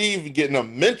 why is he even getting a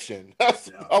mention?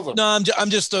 No, I'm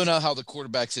just throwing out how the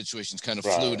quarterback situation is kind of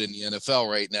fluid in the NFL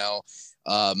right now.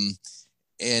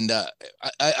 And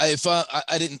I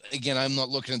didn't, again, I'm not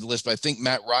looking at the list, but I think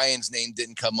Matt Ryan's name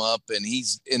didn't come up, and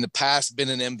he's in the past been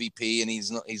an MVP, and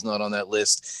he's not on that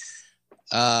list.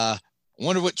 I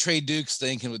wonder what Trey Duke's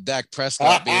thinking with Dak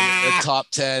Prescott being in the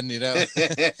top 10, you know.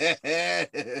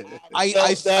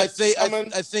 I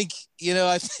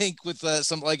think with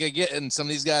some, like, again, some of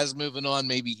these guys moving on,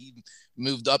 maybe he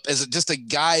moved up as just a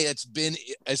guy that's been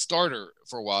a starter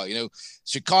for a while. You know,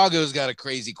 Chicago's got a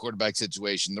crazy quarterback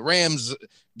situation. The Rams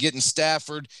getting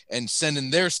Stafford and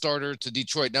sending their starter to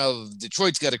Detroit. Now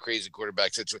Detroit's got a crazy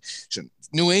quarterback situation.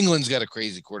 New England's got a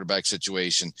crazy quarterback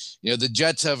situation. You know, the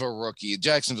Jets have a rookie.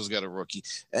 Jacksonville's got a rookie.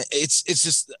 It's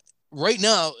just right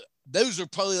now, those are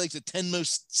probably like the 10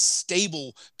 most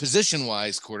stable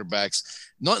position-wise quarterbacks.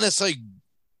 Not necessarily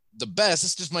the best.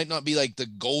 This just might not be like the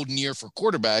golden year for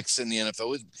quarterbacks in the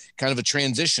NFL. It's kind of a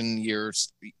transition year,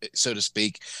 so to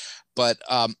speak. But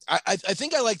I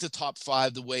think I like the top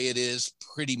 5 the way it is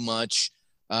pretty much.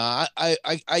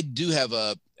 I do have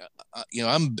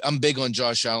I'm big on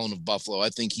Josh Allen of Buffalo. I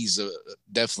think he's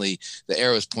definitely the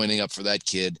arrow's pointing up for that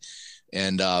kid.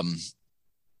 And I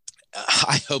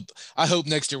hope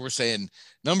next year we're saying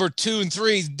number 2 and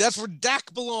 3, that's where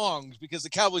Dak belongs, because the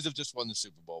Cowboys have just won the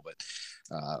Super Bowl. But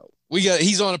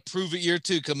he's on a prove it year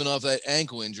too, coming off that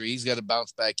ankle injury. He's got a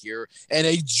bounce back year and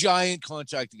a giant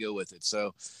contract to go with it.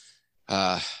 So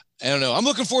I don't know. I'm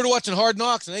looking forward to watching Hard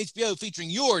Knocks on HBO featuring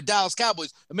your Dallas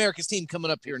Cowboys, America's team,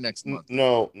 coming up here next month.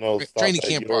 No. Training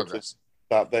camp progress.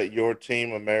 Stop that. Your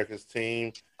team, America's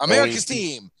team. America's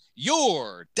team.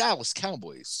 Your Dallas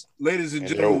Cowboys. Ladies and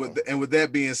gentlemen, with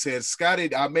that being said,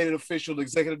 Scotty, I made an official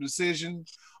executive decision.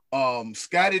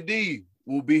 Scotty D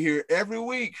will be here every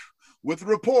week with a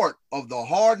report of the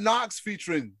Hard Knocks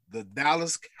featuring the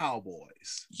Dallas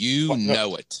Cowboys. You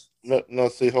know it. No,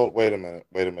 see, wait a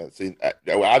minute. See,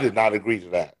 I did not agree to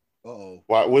that. Uh-oh.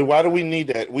 Why do we need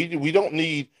that? We don't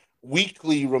need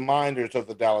weekly reminders of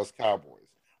the Dallas Cowboys.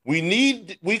 We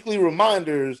need weekly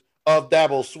reminders of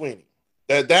Dabo Swinney.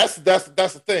 That's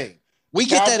the thing. We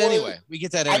get that anyway.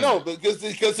 I know, because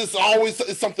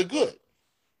it's something good.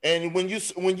 And when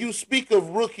you speak of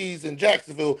rookies in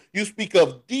Jacksonville, you speak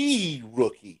of the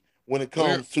rookie when it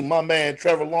comes to my man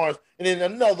Trevor Lawrence, and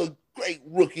then another great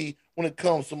rookie when it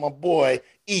comes to my boy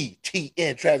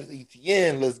ETN, Travis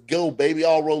Etienne. Let's go, baby.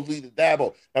 All roads lead to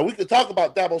Dabo. Now, we could talk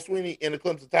about Dabo Swinney and the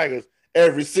Clemson Tigers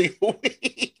every single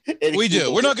week. We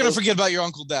do. We're not going to forget about your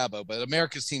Uncle Dabo, but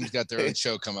America's team's got their own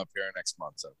show come up here next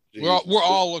month. So we're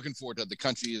all looking forward to it. The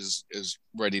country is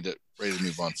ready to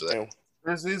move on to that.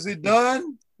 Is it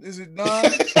done? Is it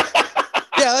done?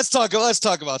 Yeah, let's talk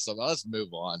about something. Let's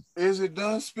move on. Is it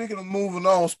done? Speaking of moving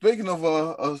on, speaking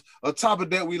of a topic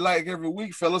that we like every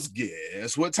week, fellas,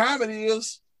 guess what time it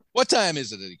is? What time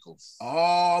is it, Eddie Cool?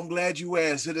 Oh, I'm glad you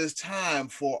asked. It is time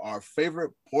for our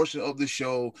favorite portion of the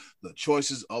show, the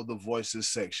Choices of the Voices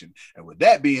section. And with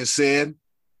that being said,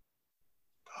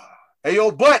 hey,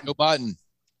 yo, button. Yo, button.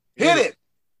 Hit it.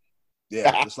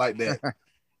 Yeah, just like that.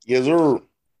 Yes, sir.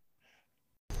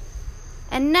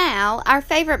 And now, our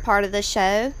favorite part of the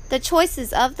show, the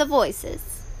Choices of the Voices.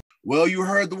 Well, you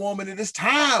heard the woman. It is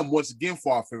time once again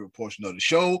for our favorite portion of the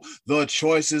show, the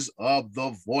Choices of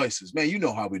the Voices. Man, you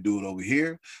know how we do it over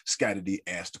here. Scotty D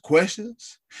asks the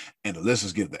questions, and the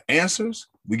listeners give the answers.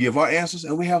 We give our answers,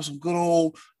 and we have some good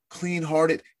old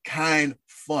clean-hearted, kind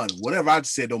fun. Whatever I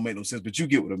said don't make no sense, but you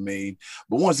get what I mean.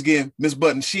 But once again, Miss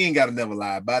Button, she ain't got to never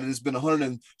lie about it. It's been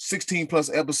 116 plus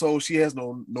episodes. She has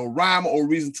no rhyme or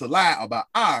reason to lie about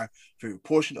our favorite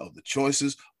portion of the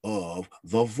Choices of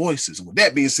the Voices. And with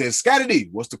that being said, Scotty D,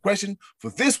 what's the question for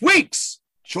this week's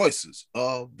Choices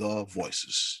of the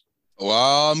Voices?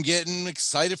 Well, I'm getting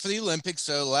excited for the Olympics.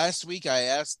 So last week I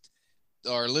asked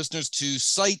our listeners to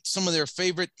cite some of their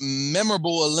favorite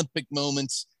memorable Olympic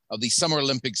moments of the Summer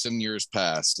Olympics in years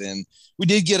past. And we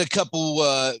did get a couple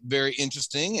very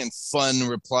interesting and fun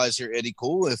replies here, Eddie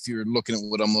Cole, if you're looking at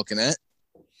what I'm looking at.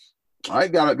 All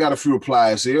right, got a few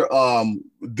replies here.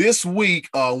 This week,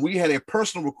 we had a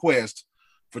personal request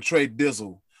for Trey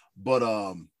Dizzle, but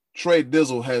Trey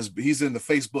Dizzle he's in the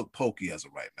Facebook pokey as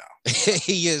of right now.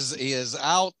 He is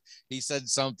out. He said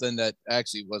something that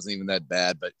actually wasn't even that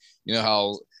bad, but you know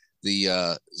how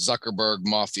the Zuckerberg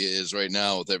mafia is right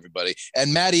now with everybody.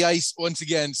 And Matty Ice, once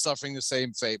again, suffering the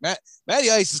same fate. Matty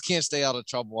Ice can't stay out of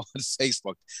trouble on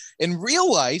Facebook. In real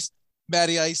life,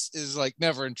 Matty Ice is like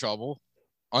never in trouble.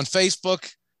 On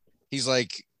Facebook, he's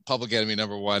like public enemy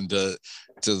number one to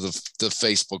the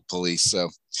Facebook police. So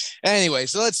anyway,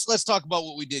 so let's talk about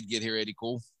what we did get here, Eddie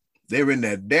Cool. They're in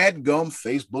that dadgum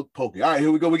Facebook pokey. All right,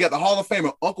 here we go. We got the Hall of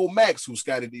Famer, Uncle Max, who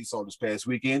Scotty D saw this past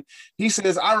weekend. He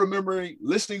says, I remember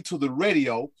listening to the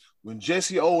radio when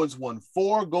Jesse Owens won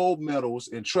 4 gold medals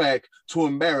in track to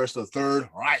embarrass the Third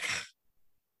Reich.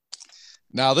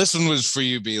 Now, this one was for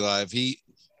you, B-Live. He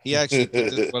actually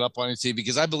put this one up on his TV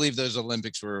because I believe those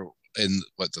Olympics were in,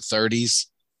 the 30s?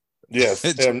 Yes,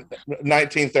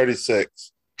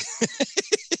 1936.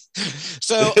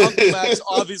 So Uncle Max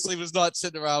obviously was not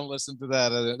sitting around listening to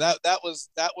that.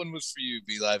 That one was for you,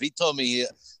 B-Live. He told me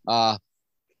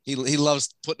he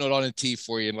loves putting it on a tee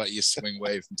for you and let you swing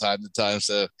away from time to time.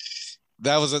 So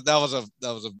that was a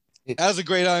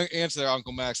great answer there,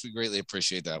 Uncle Max. We greatly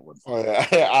appreciate that one.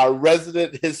 Our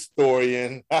resident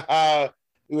historian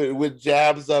with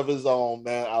jabs of his own,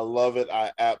 man. I love it.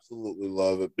 I absolutely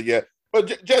love it. But yeah,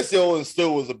 but Jesse Owens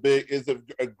still was a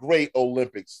great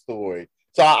Olympic story.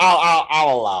 So I'll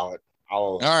allow it.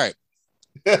 All right.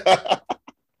 All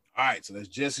right. So that's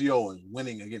Jesse Owens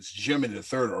winning against Germany, the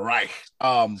Third Reich.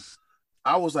 I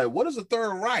was like, what is the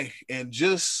Third Reich? And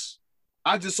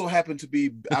I just so happened to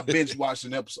be, I binge watched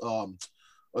a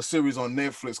series on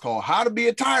Netflix called How to Be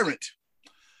a Tyrant.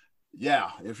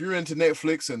 Yeah. If you're into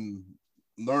Netflix and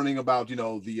learning about,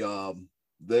 the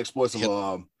exploits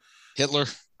of Hitler,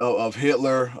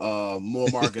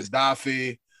 Muammar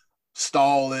Gaddafi,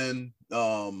 Stalin,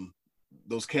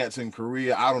 those cats in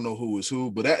Korea. I don't know who is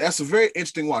who, but that's a very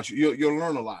interesting watch. You'll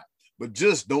learn a lot, but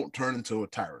just don't turn into a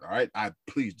tyrant. All right.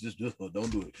 Please just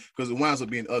don't do it because it winds up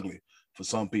being ugly for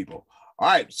some people. All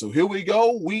right. So here we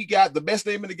go. We got the best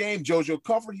name in the game, JoJo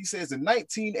Comfort. He says in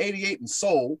 1988 in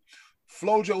Seoul,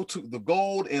 Flojo took the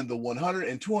gold in the 100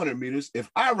 and 200 meters. If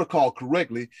I recall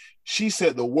correctly, she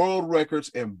set the world records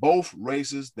in both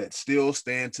races that still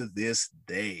stand to this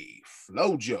day.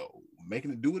 Flojo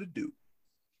making it do what it do.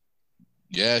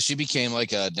 Yeah, she became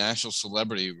like a national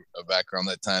celebrity back around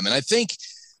that time. And I think,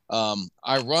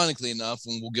 ironically enough,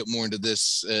 when we'll get more into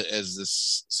this as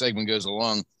this segment goes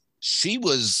along, she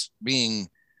was being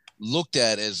looked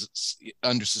at as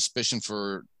under suspicion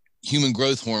for human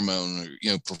growth hormone,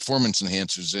 or, performance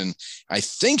enhancers. And I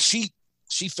think she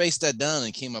faced that down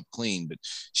and came up clean, but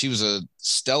she was a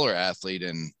stellar athlete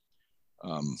and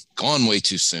gone way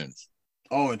too soon.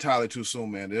 Oh, entirely too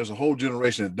soon, man. There's a whole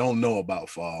generation that don't know about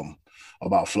Flojo.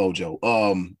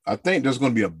 I think there's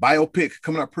going to be a biopic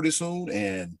coming up pretty soon,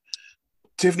 and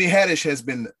Tiffany Haddish has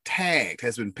been pegged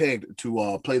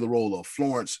to play the role of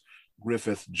Florence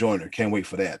Griffith Joyner. Can't wait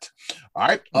for that. All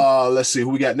right. Let's see who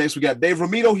we got next. We got Dave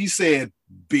Romito. He said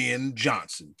Ben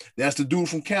Johnson. That's the dude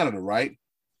from Canada, right?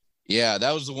 Yeah,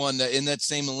 that was the one that in that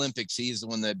same Olympics, he's the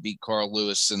one that beat Carl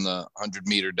Lewis in the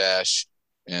 100-meter dash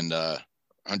and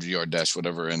 100-yard dash,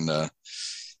 whatever. And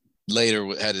later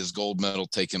had his gold medal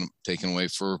taken away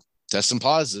for testing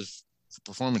positive for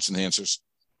performance enhancers.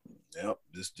 Yep.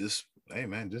 Hey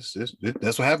man, this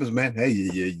that's what happens, man. Hey,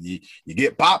 you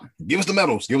get popped. Give us the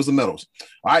medals.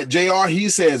 All right, JR. He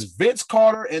says Vince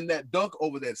Carter and that dunk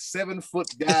over that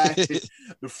 7-foot guy,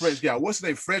 the French guy. What's his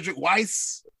name? Frederick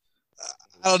Weiss.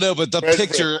 I don't know, but the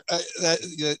picture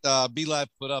that B-Live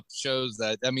put up shows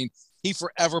that. I mean, he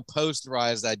forever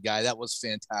posterized that guy. That was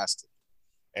fantastic.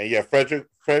 And yeah, Frederick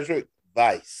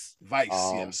Weiss.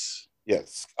 Yes.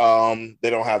 Yes. They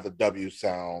don't have the W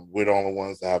sound. We're the only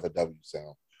ones that have a W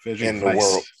sound. Frederick in the Weiss.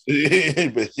 world.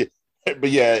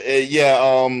 but yeah.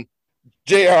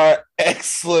 JR,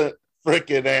 excellent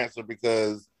freaking answer,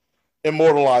 because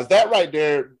immortalized that right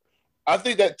there. I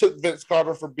think that took Vince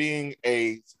Carter from being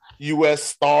a U.S.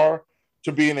 star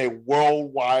to being a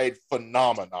worldwide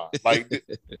phenomenon. Like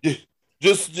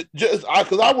just because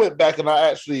I went back and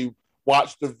I actually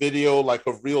watch the video like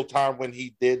of real time when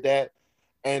he did that,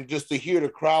 and just to hear the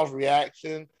crowd's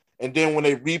reaction. And then when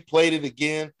they replayed it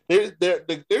again,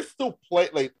 they're still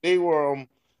like they were.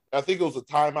 I think it was a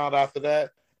timeout after that,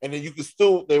 and then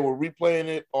they were replaying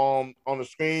it on the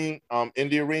screen in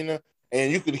the arena,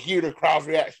 and you could hear the crowd's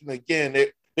reaction again.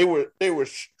 They were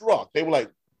struck. They were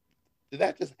like, "Did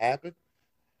that just happen?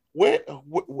 Where?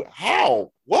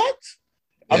 How? What?"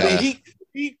 Yeah. I mean,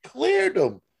 he cleared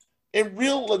them in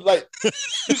real, like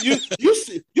you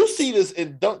see this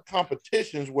in dunk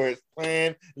competitions where it's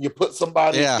planned and you put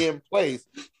somebody in place,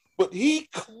 but he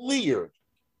cleared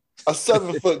a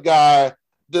 7-foot guy.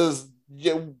 Does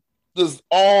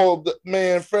all the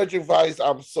man Frederick Weiss?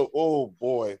 Oh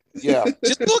boy, yeah.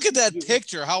 Just look at that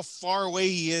picture. How far away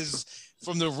he is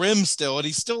from the rim still, and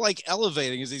he's still like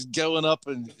elevating as he's going up,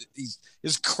 and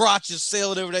his crotch is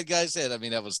sailing over that guy's head. I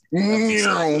mean, that was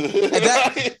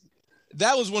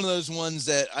that was one of those ones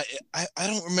that I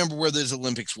don't remember where those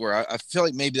Olympics were. I feel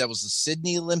like maybe that was the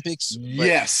Sydney Olympics.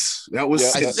 Yes, that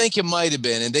was. I think it might have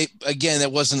been, and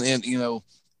that wasn't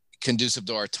conducive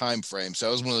to our time frame. So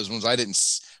that was one of those ones I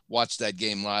didn't watch that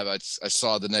game live. I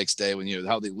saw the next day when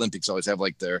how the Olympics always have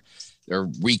like their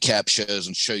recap shows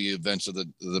and show you events of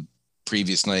the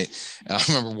previous night. And I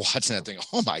remember watching that thing.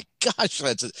 Oh my gosh,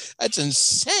 that's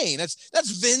insane. That's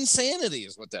Vinsanity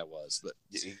is what that was. But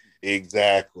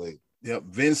exactly. Yep,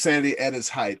 Vinsanity at its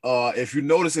height. If you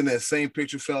notice in that same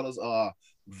picture, fellas,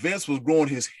 Vince was growing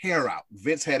his hair out.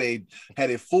 Vince had a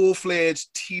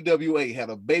full-fledged TWA, had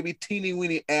a baby teeny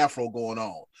weeny afro going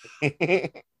on.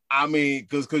 I mean,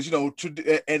 because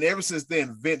and ever since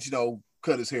then, Vince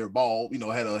cut his hair bald.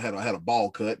 Had a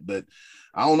ball cut. But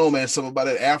I don't know, man. Something about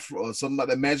that afro, something about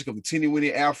that magic of the teeny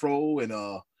weeny afro, and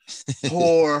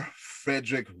poor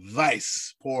Frederick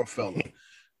Weiss, poor fella.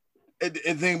 And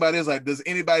the thing about it is, like, does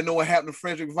anybody know what happened to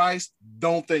Frederick Weiss?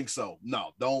 Don't think so.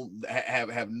 No, don't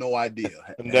have no idea.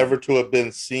 Never to have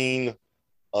been seen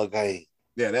again.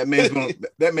 Yeah, that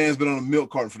man's been on a milk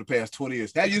carton for the past 20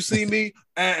 years. Have you seen me?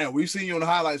 We've seen you on the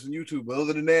highlights on YouTube. But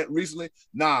other than that, recently,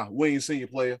 nah, we ain't seen you,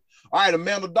 player. All right,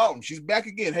 Amanda Dalton. She's back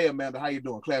again. Hey, Amanda, how you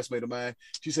doing? Classmate of mine.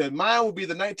 She said, mine will be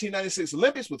the 1996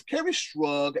 Olympics with Kerry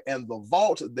Strug and the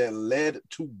vault that led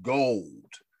to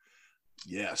gold.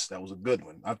 Yes, that was a good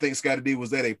one. I think, Scotty D, was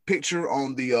that a picture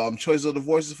on the choice of the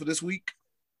voices for this week?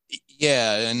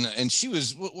 Yeah, and she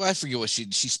was, I forget what she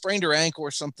sprained her ankle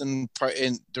or something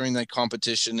during that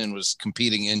competition and was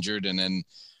competing injured. And then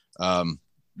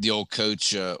the old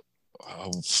coach,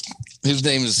 his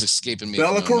name is escaping me.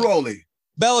 Bella Caroli.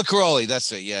 Bella Caroli,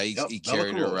 that's it. Yeah, he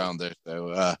carried her around there.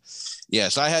 So,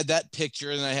 so I had that picture,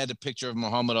 and I had a picture of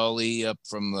Muhammad Ali up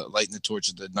from lighting the torch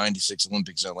at the 96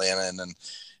 Olympics in Atlanta, and then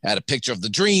I had a picture of the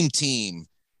Dream Team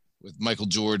with Michael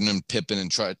Jordan and Pippen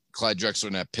and Clyde Drexler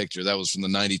in that picture. That was from the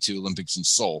 92 Olympics in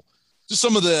Seoul. Just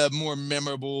some of the more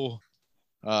memorable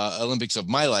Olympics of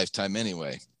my lifetime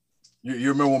anyway. You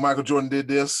remember when Michael Jordan did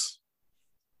this?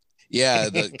 Yeah,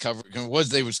 the cover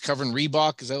was covering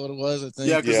Reebok. Is that what it was? I think.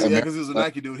 Yeah, because he was a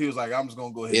Nike dude. He was like, I'm just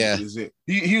gonna go ahead and do this.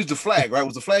 He used the flag, right?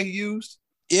 Was the flag he used?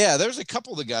 Yeah, there's a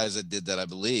couple of the guys that did that, I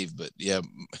believe. But yeah.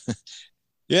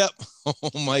 Yep. Oh,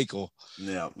 Michael.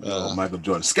 Yeah. Michael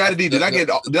Jordan. Scotty D, did I get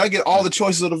all the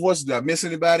choices of the voices? Did I miss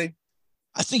anybody?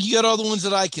 I think you got all the ones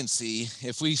that I can see.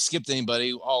 If we skipped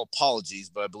anybody, all apologies,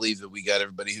 but I believe that we got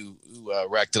everybody who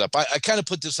racked it up. I kind of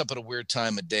put this up at a weird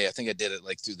time of day. I think I did it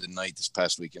like through the night this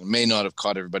past weekend. It may not have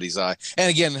caught everybody's eye. And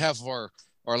again, half of our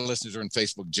listeners are in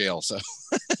Facebook jail, so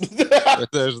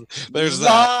there's that.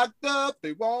 Locked up,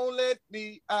 they won't let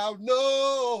me out.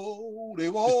 No, they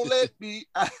won't let me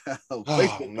out.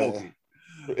 Man.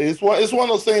 It's one of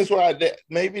those things where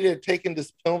maybe they're taking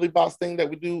this penalty box thing that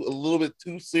we do a little bit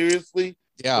too seriously.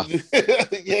 Yeah.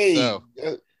 Yay. So,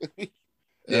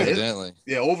 evidently.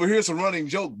 Yeah, over here it's a running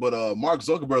joke, but Mark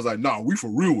Zuckerberg's like, nah, we for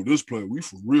real with this play. We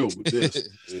for real with this.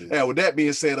 Yeah, with that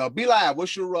being said, Be Live,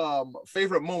 what's your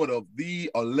favorite moment of the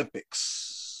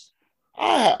Olympics?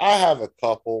 I have a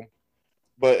couple,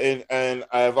 but and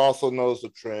I've also noticed a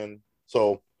trend.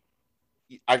 So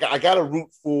I got to root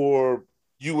for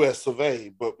U.S. of A.,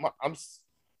 but I'm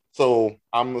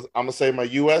gonna say my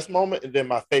U.S. moment and then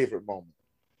my favorite moment.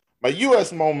 My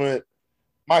U.S. moment,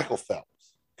 Michael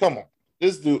Phelps. Come on,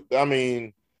 this dude. I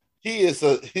mean, he's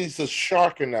a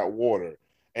shark in that water,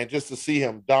 and just to see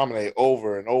him dominate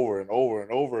over and over and over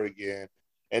and over again,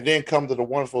 and then come to the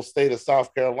wonderful state of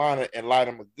South Carolina and light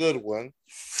him a good one.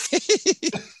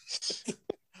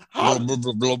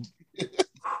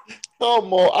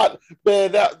 Come on,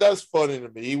 man, that's funny to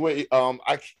me. He was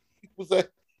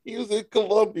in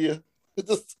Colombia.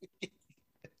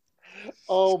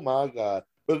 Oh my God!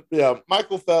 But yeah,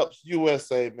 Michael Phelps,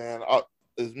 USA, man.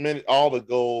 All the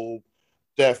gold,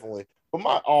 definitely. But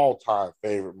my all-time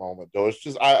favorite moment, though, it's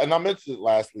just I mentioned it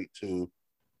last week too.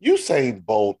 Usain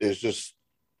Bolt is just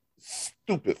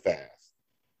stupid fast.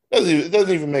 It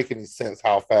doesn't even make any sense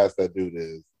how fast that dude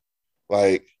is.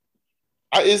 Like,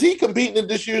 is he competing in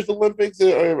this year's Olympics?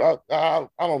 Or I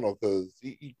don't know, because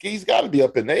he's got to be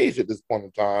up in age at this point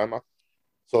in time.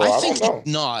 So I think don't know.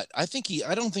 He's not. I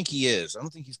don't think he is. I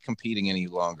don't think he's competing any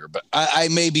longer. But I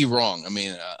may be wrong. I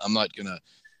mean, I'm not gonna.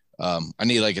 I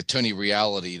need like a Tony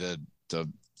Reality to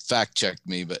fact check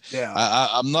me. But yeah,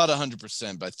 I'm not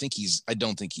 100%. But I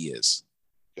don't think he is.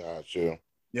 Gotcha.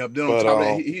 Yep. Then on top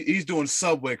of that, he's doing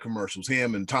Subway commercials.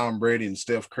 Him and Tom Brady and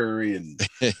Steph Curry and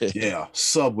yeah,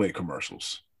 Subway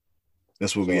commercials.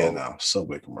 That's what we at now.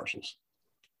 Subway commercials.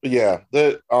 Yeah.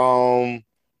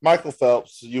 Michael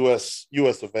Phelps, US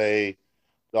of A.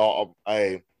 The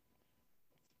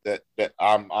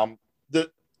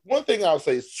one thing I would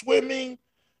say is swimming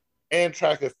and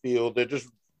track and field. They're just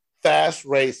fast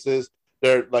races.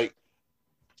 They're like,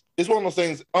 it's one of those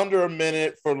things under a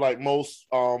minute for like most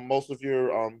of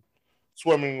your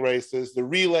swimming races. The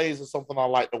relays is something I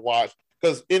like to watch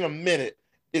because in a minute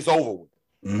it's over with.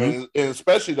 Mm-hmm. And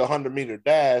especially the 100-meter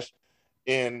dash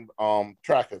in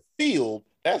track and field,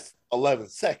 that's 11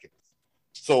 seconds.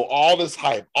 So all this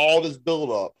hype, all this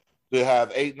build up to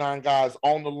have 8-9 guys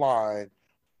on the line,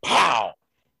 pow,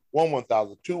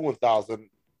 1,000, 2 1,000,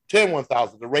 10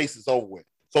 1,000, the race is over with.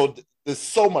 So there's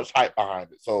so much hype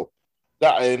behind it. So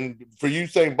that, and for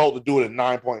Usain Bolt to do it in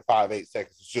 9.58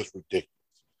 seconds is just ridiculous.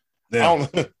 Yeah.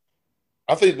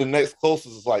 I think the next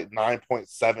closest is like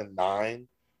 9.79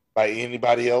 by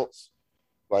anybody else.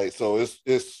 Like, so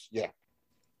it's yeah.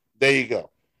 There you go.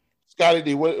 Scotty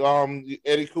D,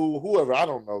 Eddie Cool, whoever, I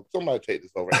don't know. Somebody take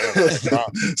this over.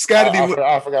 Scotty D,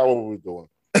 I forgot what we were doing.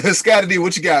 Scotty D,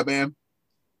 what you got, man?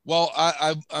 Well,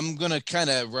 I'm going to kind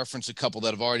of reference a couple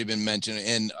that have already been mentioned,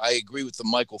 and I agree with the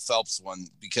Michael Phelps one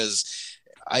because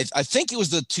I think it was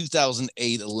the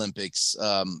 2008 Olympics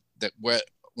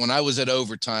when I was at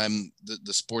Overtime,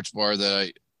 the sports bar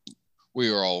that we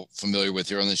were all familiar with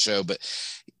here on the show. But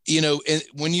you know,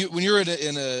 when you're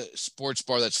in a sports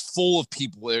bar that's full of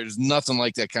people, there's nothing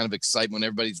like that kind of excitement.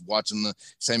 Everybody's watching the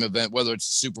same event, whether it's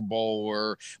the Super Bowl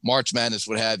or March Madness,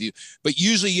 what have you. But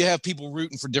usually you have people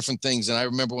rooting for different things. And I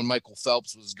remember when Michael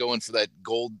Phelps was going for that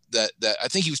gold, that I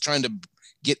think he was trying to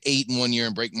get 8 in 1 year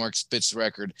and break Mark Spitz's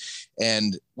record.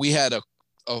 And we had a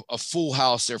full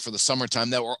house there for the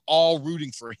summertime that were all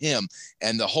rooting for him,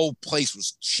 and the whole place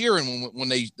was cheering when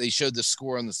they showed the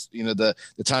score on the, you know, the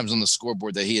times on the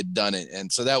scoreboard that he had done it. And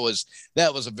so that was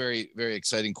a very, very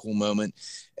exciting, cool moment.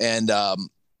 And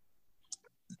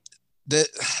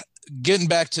getting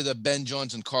back to the Ben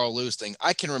Johnson, Carl Lewis thing,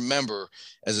 I can remember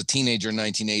as a teenager in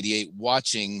 1988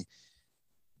 watching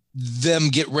them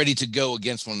get ready to go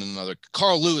against one another.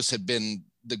 Carl Lewis had been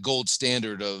the gold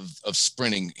standard of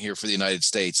sprinting here for the United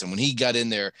States. And when he got in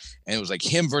there and it was like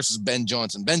him versus Ben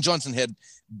Johnson had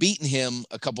beaten him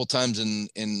a couple of times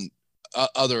in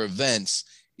other events,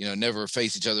 you know, never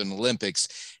faced each other in the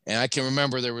Olympics. And I can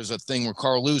remember there was a thing where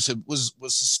Carl Lewis was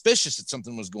suspicious that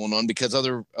something was going on because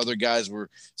other guys were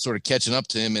sort of catching up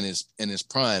to him in his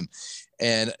prime.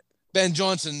 And Ben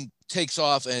Johnson takes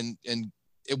off and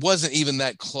it wasn't even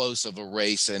that close of a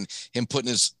race, and him putting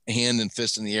his hand and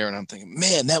fist in the air. And I'm thinking,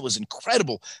 man, that was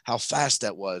incredible how fast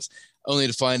that was, only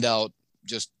to find out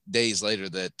just days later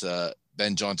that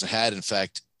Ben Johnson had in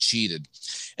fact cheated.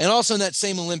 And also in that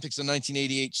same Olympics, the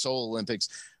 1988 Seoul Olympics,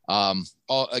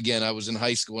 again, I was in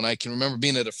high school, and I can remember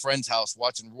being at a friend's house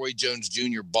watching Roy Jones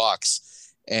Jr.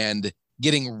 box and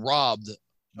getting robbed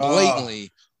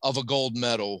blatantly of a gold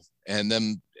medal, and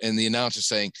the announcer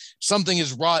saying something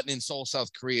is rotten in Seoul, South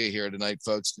Korea here tonight,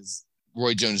 folks, because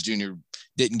Roy Jones Jr.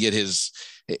 didn't get his.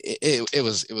 It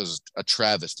was a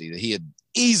travesty that he had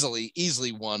easily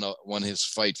won his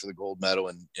fight for the gold medal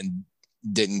and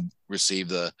didn't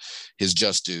receive his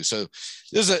just due. So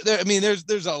there's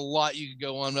a lot you could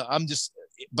go on.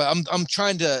 I'm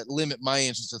trying to limit my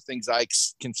answers to things I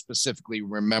can specifically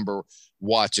remember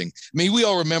watching. I mean, we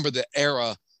all remember the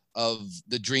era of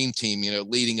the Dream Team, you know,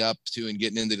 leading up to and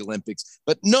getting into the Olympics,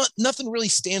 but nothing really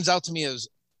stands out to me as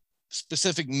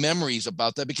specific memories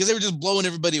about that because they were just blowing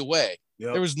everybody away.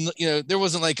 Yep. There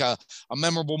wasn't like a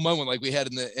memorable moment like we had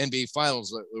in the NBA Finals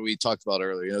that we talked about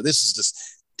earlier. You know, this is just,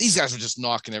 these guys were just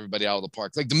knocking everybody out of the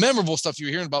park. Like the memorable stuff you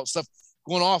were hearing about, stuff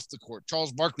going off the court,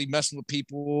 Charles Barkley messing with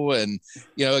people, and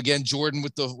you know, again, Jordan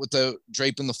with the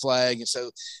draping the flag. And so,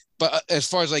 but as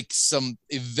far as like some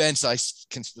events I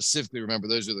can specifically remember,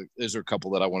 those are a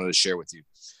couple that I wanted to share with you.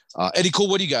 Eddie Cool,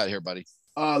 what do you got here, buddy?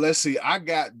 Let's see.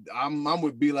 I'm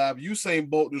with B-Lab. Usain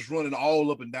Bolt just running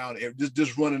all up and down,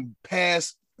 just running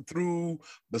past, through,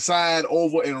 beside,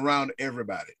 over, and around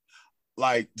everybody.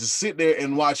 Like, to sit there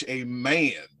and watch a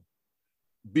man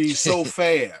be so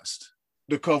fast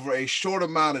to cover a short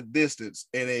amount of distance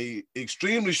in a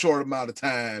extremely short amount of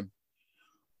time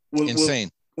was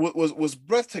insane. Was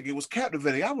breathtaking. It was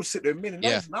captivating. I would sit there many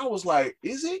nights and I was like,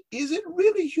 is it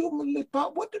really humanly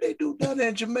possible? What do they do down there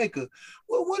in Jamaica?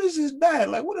 Well, what is his diet?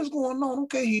 Like, what is going on?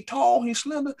 Okay, he tall, he's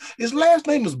slender. His last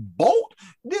name is Bolt.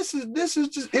 This is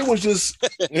just, it was just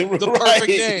the perfect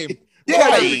name.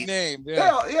 Yeah, perfect name.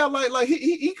 Yeah, like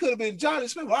he could have been Johnny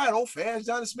Smith. Well, I don't fast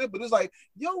Johnny Smith, but it's like,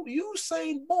 yo,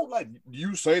 Usain Bolt, like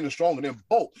Usain is stronger than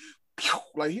Bolt.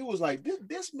 Like, he was like,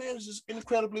 this man is just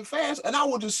incredibly fast, and I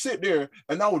would just sit there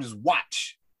and I would just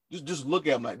watch, just look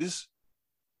at him like this.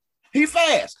 He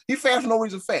fast for no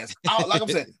reason. Fast. Like I'm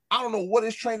saying, I don't know what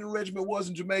his training regimen was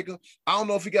in Jamaica. I don't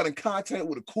know if he got in contact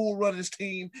with a Cool Runnings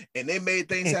team and they made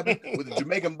things happen with the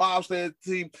Jamaican bobsled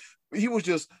team. He was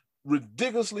just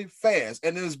ridiculously fast.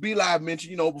 And then as B-Live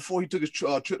mentioned, before he took his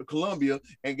trip to Colombia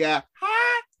and got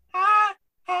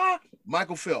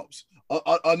Michael Phelps.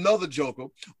 Another joker,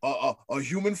 a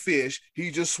human fish.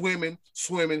 He just swimming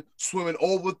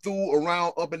over, through,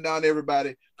 around, up and down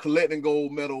everybody, collecting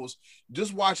gold medals.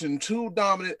 Just watching two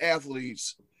dominant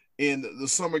athletes in the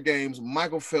summer games,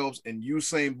 Michael Phelps and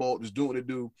Usain Bolt, just doing what they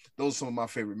do. Those are some of my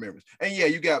favorite memories. And yeah,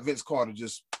 you got Vince Carter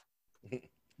just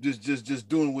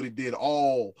doing what he did,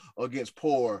 all against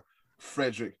poor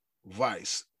Frederick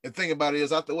Weiss. And thing about it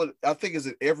is, I think is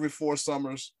that every 4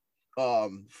 summers,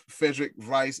 Frederick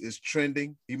Weiss is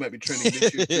trending. He might be trending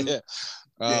this year too.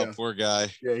 Poor guy.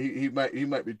 Yeah, he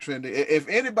might be trending. If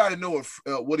anybody knows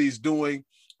what he's doing,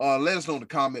 let us know in the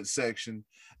comment section.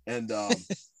 And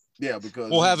yeah, because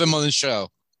we'll have him on the show.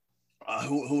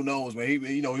 Who knows, man?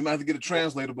 He might have to get a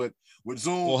translator, but with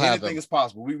Zoom, anything is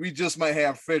possible. We just might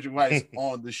have Frederick Weiss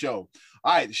on the show.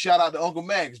 All right, shout out to Uncle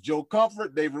Max, Joe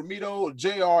Comfort, Dave Ramito,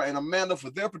 JR, and Amanda for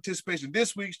their participation in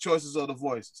this week's Choices of the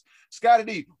Voices. Scotty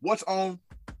D, what's on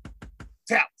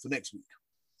tap for next week?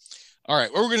 All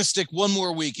right, we're going to stick one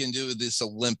more week into this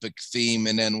Olympic theme,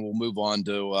 and then we'll move on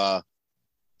to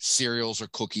cereals or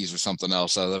cookies or something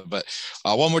else. But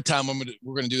one more time,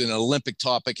 we're going to do an Olympic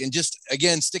topic, and just,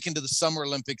 again, sticking to the Summer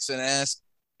Olympics, and ask,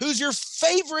 who's your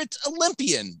favorite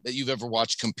Olympian that you've ever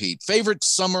watched compete? Favorite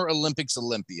Summer Olympics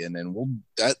Olympian, and will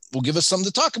give us something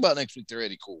to talk about next week. They're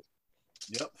really cool.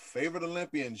 Yep, favorite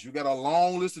Olympians. You got a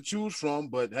long list to choose from,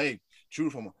 but hey,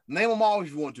 choose from them. Name them all if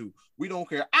you want to. We don't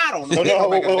care. I don't know.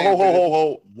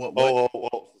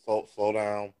 Slow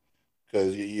down,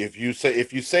 because if you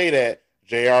say that,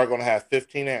 JR gonna have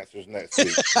 15 answers next week.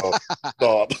 So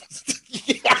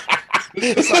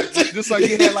just like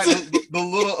he had like the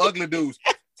little ugly dudes.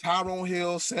 Tyrone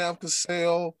Hill, Sam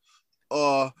Cassell,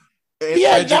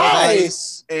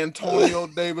 Antonio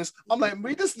Davis. I'm like,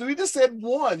 we just said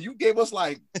one. You gave us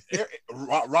like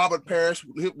Robert Parrish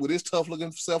with his tough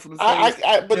looking self in the face.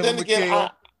 But then again,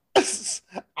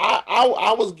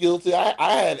 I was guilty. I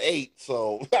had 8,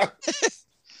 so.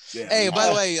 Yeah, hey, by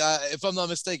the way, if I'm not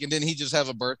mistaken, didn't he just have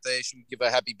a birthday? Should we give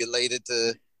a happy belated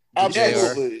to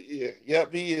Absolutely. JR? Yeah.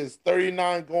 Yep, he is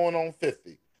 39 going on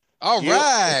 50. All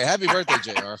right. Happy birthday,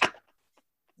 JR.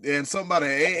 And somebody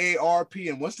AARP,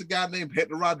 and what's the guy named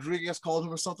Hector Rodriguez called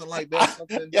him or something like that?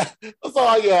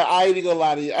 I ain't gonna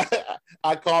lie to you.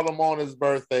 I called him on his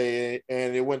birthday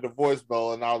and it went to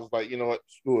voicemail, and I was like, you know what,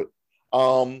 screw it.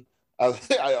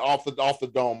 Off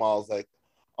the dome, I was like,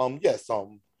 yes,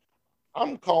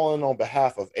 I'm calling on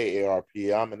behalf of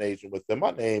AARP. I'm an agent with them.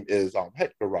 My name is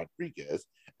Hector Rodriguez,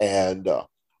 and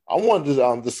I wanted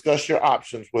to discuss your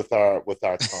options with our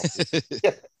company.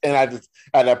 And I just,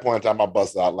 at that point in time, I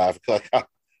busted out laughing.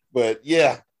 But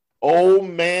yeah, old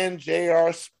man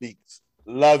JR speaks.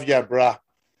 Love ya, bruh.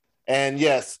 And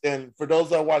yes, and for those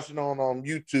that are watching on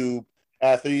YouTube,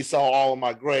 after you saw all of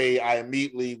my gray, I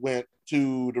immediately went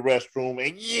to the restroom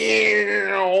and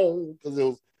because it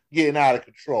was getting out of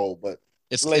control. But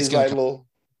it's I know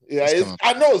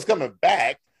it's coming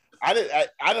back.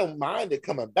 I don't mind it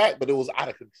coming back, but it was out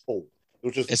of control. It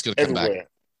was just everywhere.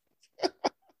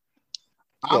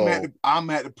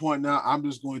 I'm at the point now. I'm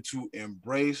just going to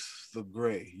embrace the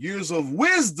gray years of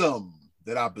wisdom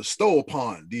that I bestow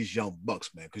upon these young bucks,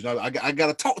 man. Because I got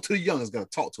to talk to the youngins. Got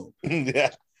to talk to them.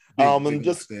 Yeah. And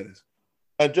just a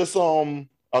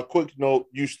quick note: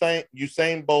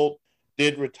 Usain Bolt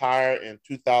did retire in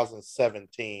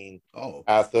 2017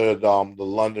 after the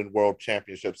London World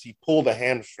Championships. He pulled a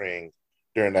hamstring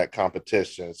during that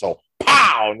competition. So,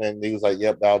 pow! And then he was like,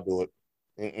 yep, that'll do it.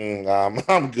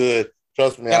 I'm good.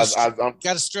 Trust me, I'm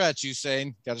got to stretch,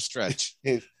 Usain. Got to stretch.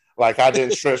 Like I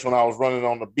didn't stretch when I was running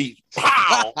on the beach.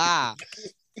 Pow! Ah.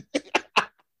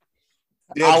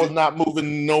 I was not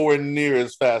moving nowhere near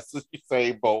as fast as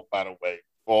Usain Bolt, by the way.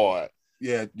 Boy.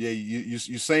 Yeah.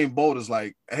 Usain Bolt is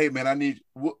like, hey man, I need.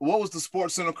 What was the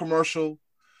Sports Center commercial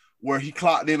where he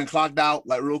clocked in and clocked out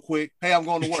like real quick? Hey, I'm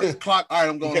going to work. Clock. All right,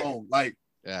 I'm going home. Like,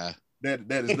 yeah, that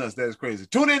is nuts. That is crazy.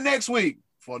 Tune in next week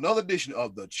for another edition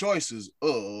of the Choices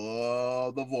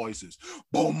of the Voices.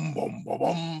 Boom, boom, boom,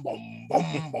 boom, boom,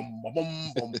 boom, boom,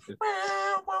 boom, boom.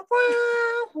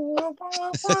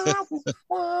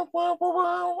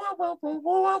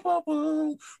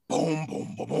 Boom,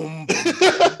 boom, boom, boom.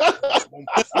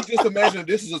 You just imagine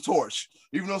this is a torch.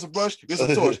 Even though it's a brush, it's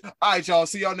a torch. All right, y'all.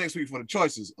 See y'all next week for the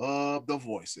Choices of the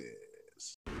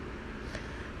Voices.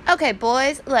 Okay,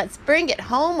 boys, let's bring it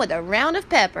home with a round of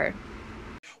pepper.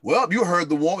 Well, you heard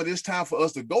the woman. It's time for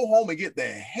us to go home and get the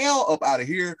hell up out of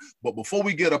here. But before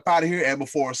we get up out of here, and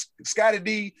before Scotty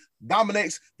D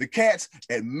dominates the Cats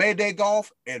at Mayday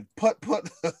Golf and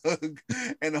Putt-Putt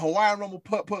and the Hawaiian Rumble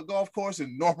Putt-Putt Golf Course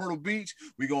in North Myrtle Beach,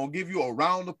 we're going to give you a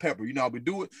round of pepper. You know how we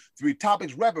do it. 3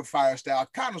 topics, rapid fire style,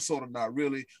 kind of, sort of, not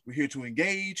really. We're here to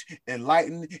engage,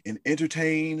 enlighten, and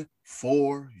entertain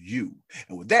for you.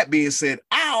 And with that being said,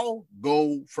 I'll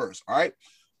go first, all right?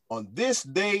 On this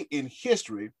day in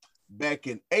history, back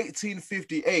in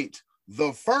 1858,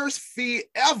 the first fee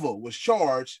ever was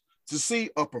charged to see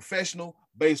a professional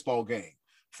baseball game.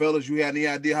 Fellas, you had any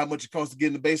idea how much it cost to get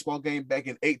in the baseball game back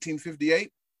in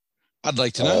 1858? I'd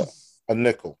like to know. A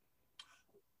nickel.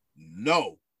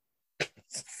 No.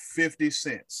 50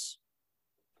 cents.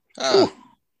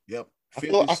 Yep.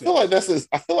 50 I feel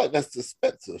like that's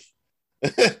expensive.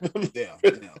 Yeah.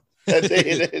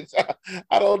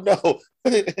 I don't know.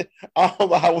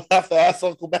 I would have to ask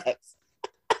Uncle Max.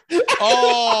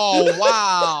 Oh,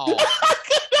 wow.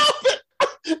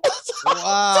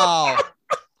 Wow.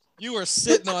 You were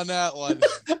sitting on that one.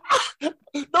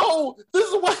 No, this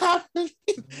is what happened.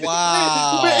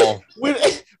 Wow.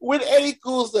 When Eddie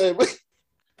Cool said,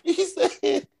 he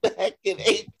said back in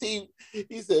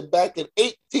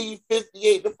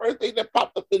 1858, the first thing that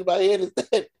popped up in my head is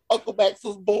that Uncle Max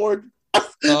was born.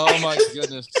 Oh my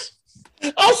goodness.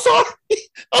 I'm sorry.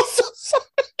 I'm so sorry.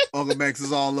 Uncle Max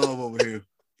is all love over here.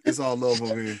 It's all love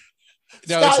over here.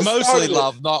 No, it's mostly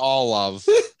love, not all love.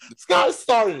 Scott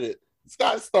started it.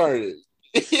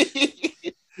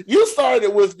 You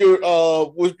started with your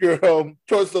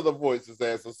choice of the voices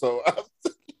answer. So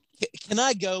can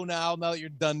I go now that you're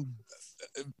done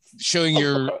showing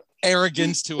your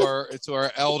arrogance to our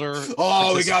elder?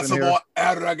 Oh, we got some more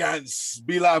arrogance.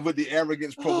 Be live with the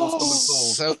arrogance promos coming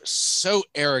soon. So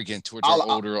arrogant towards our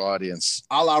older audience.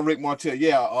 A la Rick Martel.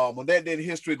 Yeah. On that day in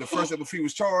history, the first ever fee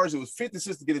was charged. It was 50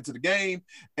 cents to get into the game.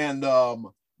 And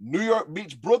New York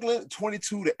beats Brooklyn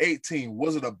 22-18.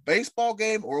 Was it a baseball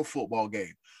game or a football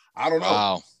game? I don't know.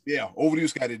 Wow. Yeah. Over to you,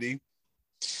 Scotty D.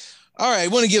 All right, I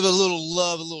want to give a little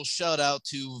love, a little shout out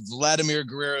to Vladimir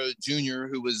Guerrero Jr.,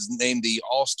 who was named the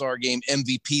All-Star Game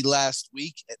MVP last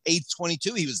week at age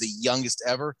 22. He was the youngest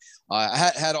ever.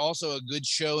 Had also a good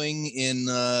showing in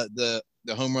the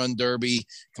home run derby,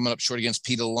 coming up short against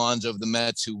Pete Alonso of the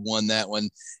Mets, who won that one.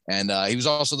 And he was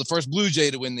also the first Blue Jay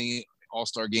to win the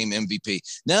All-Star Game MVP.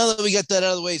 Now that we got that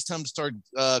out of the way, it's time to start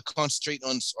concentrating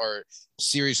on our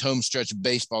series home stretch of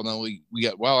baseball. Now we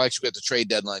got the trade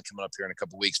deadline coming up here in a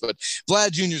couple of weeks, but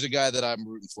Vlad Jr. is a guy that I'm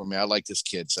rooting for, man. I like this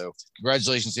kid. So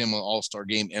congratulations to him on All-Star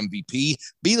Game MVP.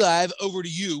 Be live, over to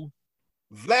you.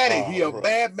 Vladdy, he a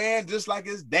bad man just like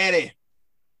his daddy.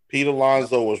 Pete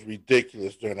Alonso was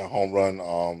ridiculous during the home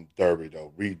run derby,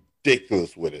 though.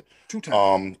 Ridiculous with it. 2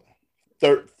 times.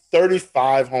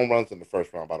 35 home runs in the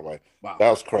first round, by the way. Wow.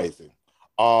 That was crazy.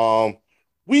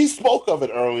 We spoke of it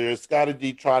earlier. Scotty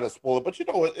D tried to spoil it, but you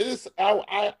know what? It is.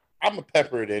 I'm a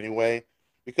pepper it anyway,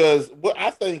 because what I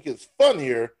think is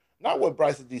funnier, not what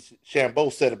Bryson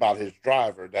DeChambeau said about his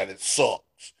driver, that it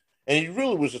sucks. And he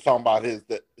really was just talking about his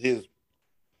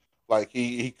like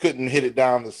he couldn't hit it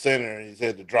down the center, and he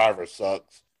said the driver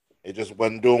sucks. It just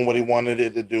wasn't doing what he wanted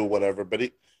it to do, whatever. But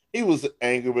he was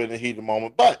angry in the heat of the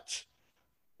moment. But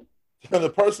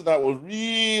the person that was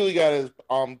really got his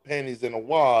panties in a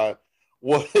wad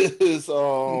was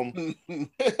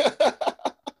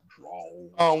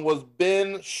was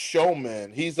Ben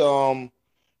Showman. He's a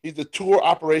tour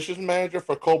operations manager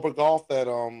for Cobra Golf that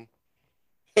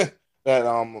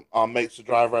makes the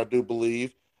driver, I do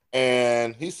believe.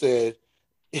 And he said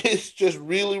it's just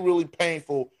really, really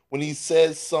painful when he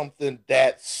says something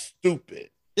that stupid.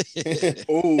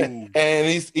 And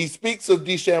he speaks of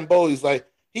DeChambeau. He's like,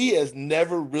 he has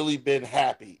never really been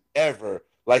happy ever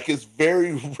Like, it's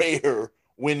very rare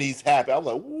when he's happy. I'm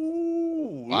like,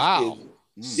 ooh, wow,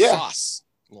 yeah, sauce,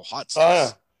 a little hot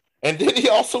sauce. And then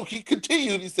he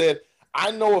continued. He said,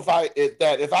 I know if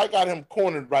I got him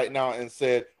cornered right now and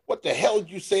said, what the hell did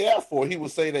you say that for? He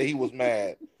would say that he was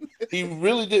mad. He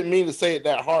really didn't mean to say it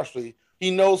that harshly.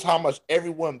 He knows how much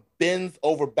everyone bends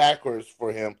over backwards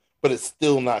for him, but it's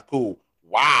still not cool.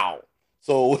 Wow.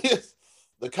 So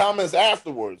the comments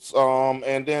afterwards,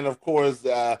 and then of course,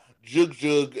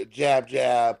 jug,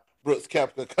 jab, Brooks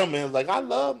Koepka come in like, I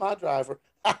love my driver.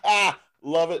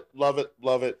 Love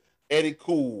it. Eddie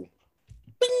Cool.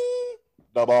 Bing,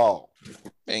 the ball.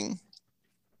 Bing.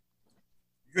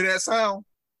 You hear that sound?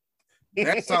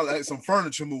 That sounds like some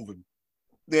furniture moving.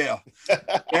 Yeah.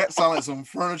 That sounds like some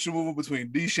furniture moving between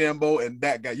DeChambeau and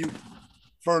that guy.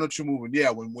 Furniture moving.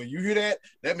 Yeah, when you hear that,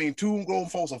 that means two grown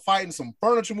folks are fighting, some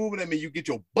furniture moving. That means you get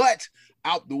your butt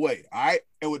out the way. All right.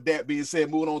 And with that being said,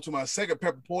 moving on to my second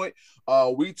pepper point,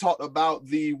 we talked about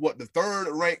the third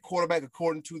ranked quarterback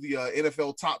according to the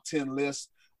NFL top 10 list,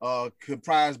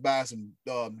 comprised by some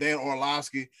Dan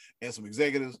Orlovsky and some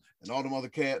executives and all them other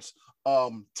cats.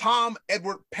 Tom,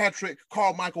 Edward, Patrick,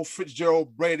 Carmichael,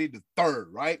 Fitzgerald, Brady the third,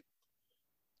 right?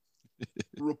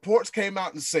 Reports came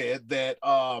out and said that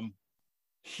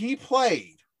he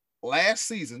played last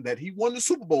season, that he won the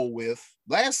Super Bowl with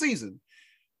last season.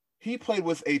 He played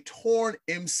with a torn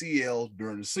MCL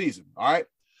during the season. All right.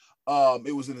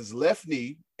 It was in his left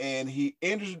knee, and he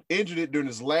injured it during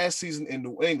his last season in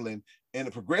New England, and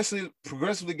it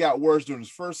progressively got worse during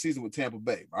his first season with Tampa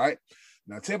Bay. All right.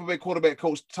 Now, Tampa Bay quarterback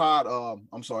coach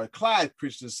Clyde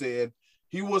Christensen said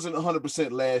he wasn't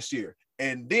 100% last year.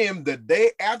 And then the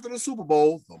day after the Super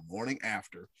Bowl, the morning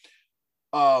after,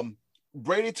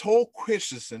 Brady told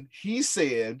Christensen, he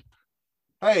said,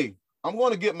 hey, I'm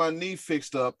going to get my knee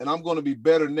fixed up and I'm going to be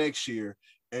better next year.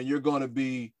 And you're going to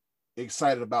be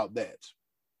excited about that.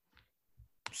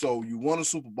 So you won a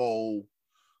Super Bowl.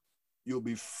 You'll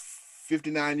be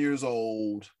 59 years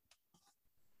old.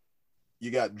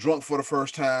 You got drunk for the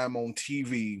first time on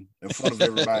TV in front of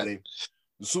everybody.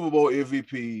 The Super Bowl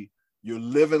MVP. You're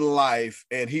living life.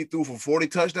 And he threw for 40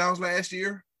 touchdowns last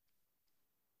year.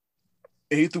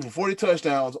 And he threw for 40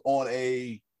 touchdowns on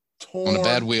a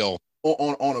bad wheel.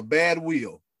 On a bad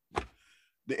wheel.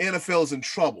 The NFL is in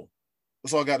trouble.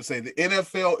 That's all I got to say. The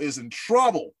NFL is in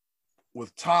trouble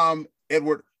with Tom,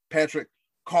 Edward, Patrick,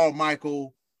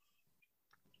 Carmichael,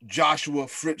 Joshua,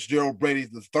 Fitzgerald, Brady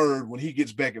the third. When he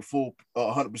gets back at full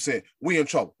 100%, we in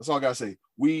trouble. That's all I got to say.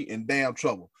 We in damn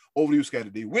trouble. Over to you, Scotty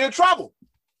D. We're in trouble.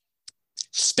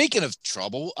 Speaking of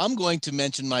trouble, I'm going to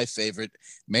mention my favorite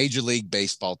Major League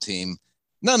Baseball team,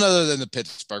 none other than the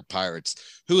Pittsburgh Pirates,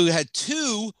 who had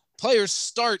two players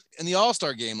start in the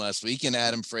All-Star game last week in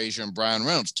Adam Frazier and Brian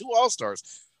Reynolds, two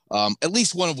All-Stars, at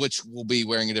least one of which will be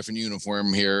wearing a different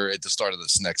uniform here at the start of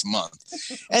this next month.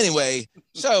 Anyway,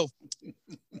 so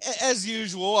as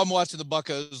usual, I'm watching the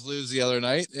Buccos lose the other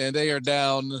night, and they are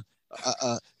down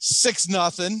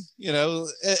 6-0, you know,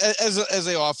 as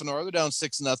they often are. They're down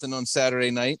 6-0 on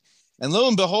Saturday night. And lo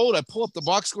and behold, I pull up the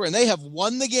box score, and they have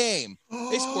won the game.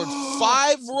 They scored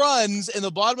 5 runs in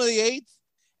the bottom of the 8th,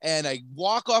 and a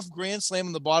walk-off grand slam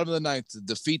in the bottom of the 9th to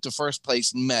defeat the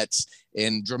first-place Mets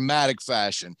in dramatic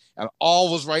fashion. And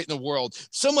all was right in the world.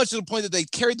 So much to the point that they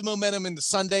carried the momentum into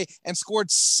Sunday and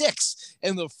scored 6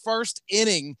 in the first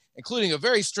inning, including a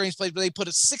very strange play, but they put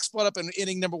a 6-spot up in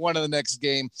inning number 1 of the next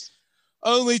game,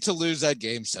 only to lose that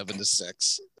game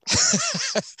 7-6.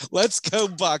 Let's go,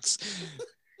 Bucks.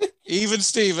 Even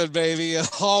Steven, baby. It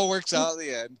all works out in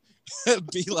the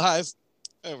end. Be live.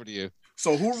 Over to you.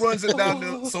 So who runs it down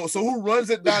the who runs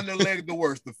it down their leg the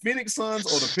worst? The Phoenix Suns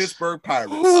or the Pittsburgh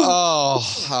Pirates? Oh,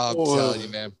 I'm telling you,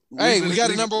 man. Hey, we got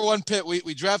a number 1 pick.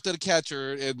 We drafted a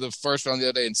catcher in the first round the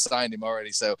other day and signed him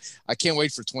already. So I can't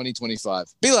wait for 2025.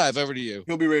 Be live. Over to you.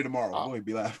 He'll be ready tomorrow. Go ahead,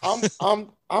 be live.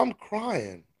 I'm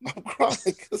crying. I'm crying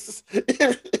because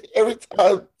every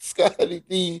time Scotty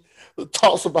D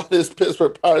talks about his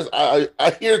Pittsburgh Pirates,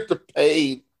 I hear the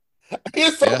pain. I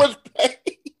hear so much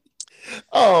pain.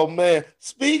 Oh man!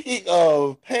 Speaking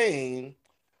of pain,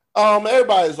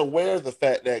 everybody's aware of the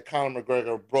fact that Conor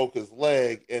McGregor broke his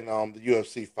leg in the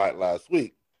UFC fight last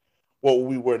week. What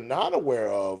we were not aware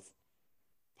of,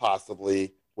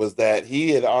 possibly, was that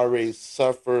he had already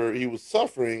suffered. He was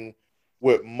suffering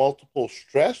with multiple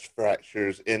stress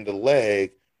fractures in the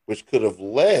leg, which could have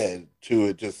led to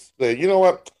it. Just say, you know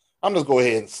what? I'm just go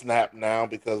ahead and snap now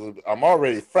because I'm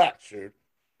already fractured.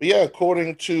 But yeah,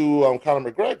 according to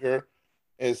Conor McGregor.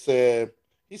 He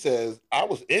says, I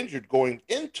was injured going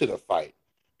into the fight.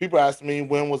 People ask me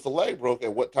when was the leg broke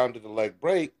and what time did the leg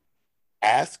break?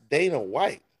 Ask Dana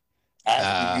White.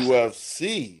 Ask the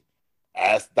UFC.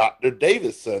 Ask Dr.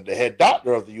 Davidson, the head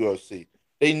doctor of the UFC.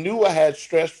 They knew I had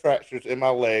stress fractures in my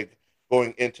leg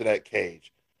going into that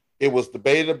cage. It was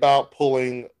debated about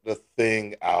pulling the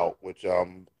thing out, which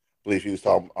I believe he was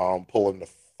talking pulling the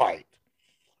fight.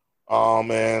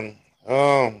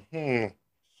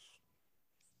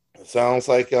 It sounds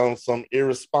like some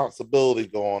irresponsibility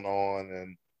going on,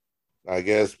 and I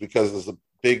guess because it's a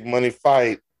big money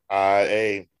fight,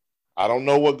 I don't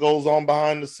know what goes on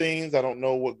behind the scenes. I don't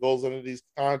know what goes into these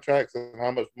contracts and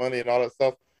how much money and all that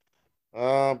stuff.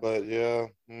 But yeah,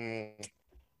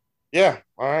 yeah.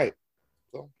 All right.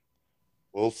 So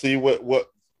we'll see what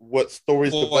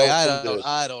stories develop.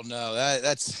 I don't know.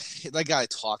 That guy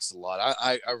talks a lot.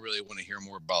 I really want to hear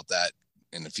more about that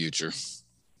in the future.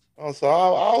 So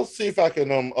I'll see if I can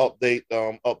update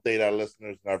our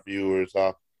listeners and our viewers.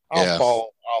 I'll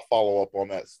follow up on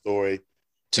that story.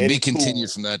 To be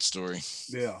continued from that story.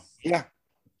 Yeah.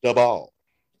 The ball.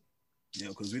 Yeah,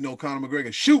 because we know Conor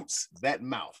McGregor shoots that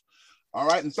mouth. All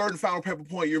right, and third and final pepper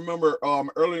point. You remember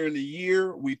earlier in the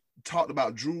year we talked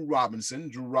about Drew Robinson.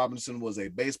 Drew Robinson was a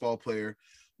baseball player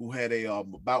who had a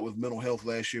bout with mental health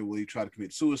last year where he tried to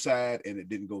commit suicide and it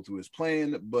didn't go through his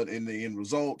plan. But in the end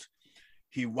result,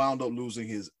 he wound up losing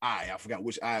his eye. I forgot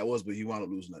which eye it was, but he wound up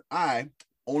losing that eye,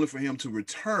 only for him to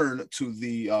return to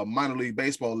the minor league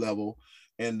baseball level.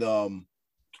 And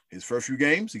his first few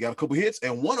games, he got a couple hits,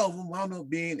 and one of them wound up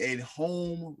being a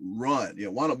home run.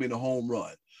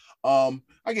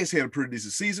 I guess he had a pretty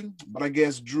decent season, but I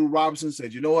guess Drew Robinson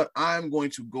said, you know what? I'm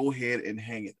going to go ahead and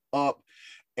hang it up.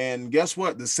 And guess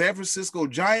what? The San Francisco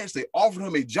Giants, they offered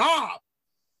him a job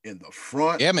in the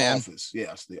front office.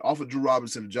 Yes, they offered Drew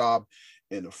Robinson a job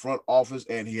in the front office,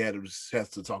 and he has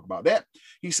to talk about that.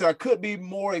 He said, I could be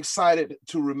more excited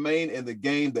to remain in the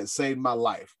game that saved my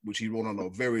life, which he wrote on a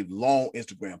very long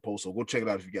Instagram post, so go check it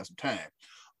out if you got some time.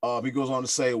 He goes on to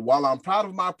say, while I'm proud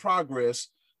of my progress,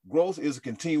 growth is a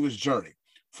continuous journey.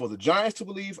 For the Giants to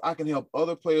believe I can help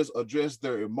other players address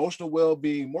their emotional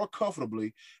well-being more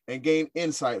comfortably and gain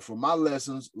insight from my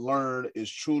lessons learned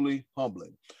is truly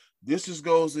humbling. This just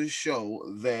goes to show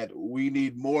that we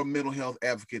need more mental health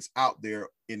advocates out there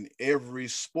in every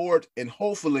sport. And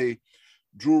hopefully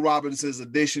Drew Robinson's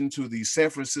addition to the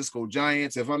San Francisco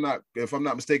Giants, if I'm not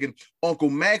mistaken, Uncle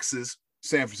Max's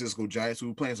San Francisco Giants, who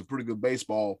are playing some pretty good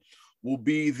baseball, will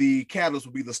be the catalyst,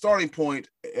 will be the starting point,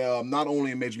 not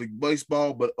only in Major League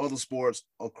Baseball, but other sports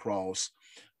across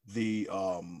the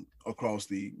other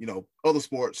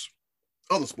sports,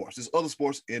 just other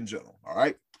sports in general. All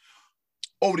right.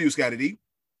 Over to you, Scotty D.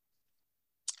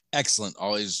 Excellent.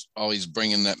 Always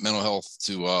bringing that mental health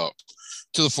to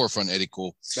the forefront, Eddie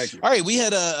Cool. Thank you. All right, we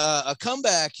had a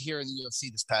comeback here in the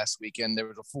UFC this past weekend. There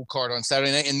was a full card on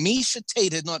Saturday night, and Miesha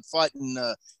Tate had not fought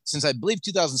since I believe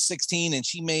 2016, and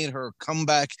she made her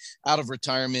comeback out of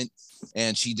retirement,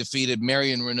 and she defeated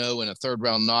Marion Reneau in a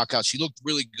third-round knockout. She looked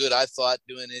really good, I thought,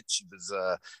 doing it. She was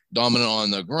dominant on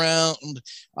the ground.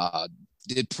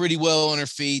 Did pretty well on her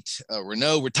feet.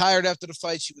 Reneau retired after the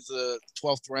fight. She was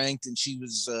 12th ranked, and she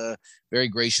was very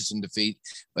gracious in defeat.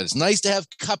 But it's nice to have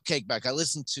Cupcake back. I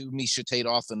listen to Miesha Tate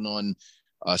often on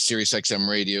Sirius XM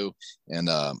radio,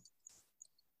 and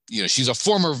she's a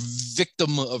former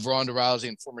victim of Ronda Rousey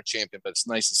and former champion. But it's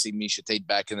nice to see Miesha Tate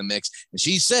back in the mix. And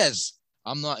she says,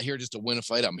 "I'm not here just to win a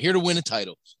fight. I'm here to win a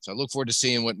title." So I look forward to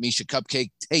seeing what Miesha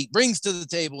Cupcake Tate brings to the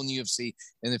table in the UFC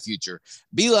in the future.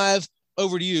 Be Live,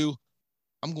 over to you.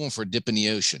 I'm going for a dip in the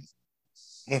ocean.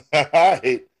 All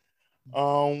right.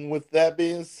 With that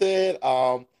being said,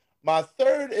 my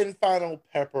third and final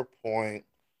pepper point.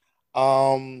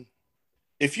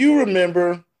 If you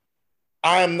remember,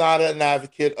 I am not an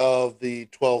advocate of the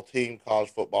 12-team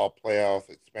college football playoff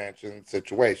expansion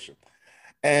situation.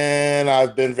 And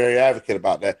I've been very advocate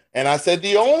about that. And I said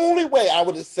the only way I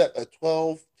would accept a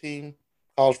 12-team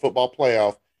college football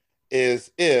playoff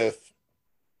is if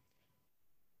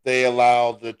they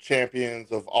allowed the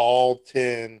champions of all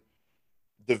 10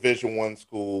 Division I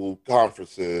school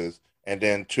conferences and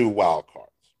then 2 wild cards.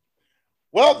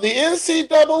 Well, the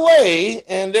NCAA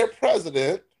and their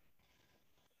president,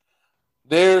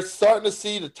 they're starting to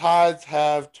see the tides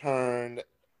have turned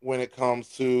when it comes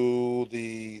to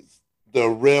the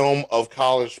realm of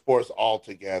college sports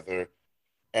altogether.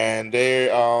 And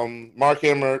Mark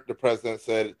Emmert, the president,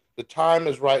 said the time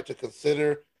is right to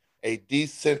consider a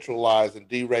decentralized and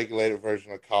deregulated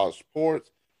version of college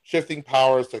sports, shifting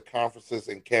powers to conferences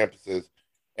and campuses,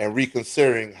 and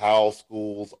reconsidering how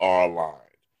schools are aligned.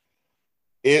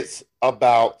 It's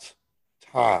about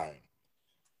time.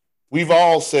 We've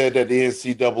all said that the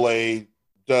NCAA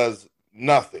does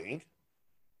nothing,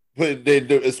 but they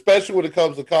do, especially when it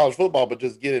comes to college football, but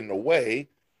just get in the way.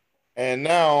 And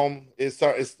now it's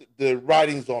the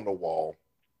writing's on the wall.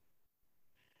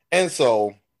 And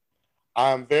so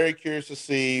I'm very curious to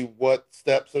see what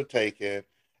steps are taken.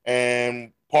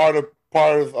 And part of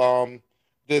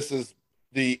this is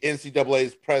the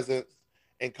NCAA's presence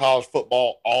in college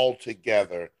football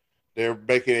altogether. They're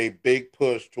making a big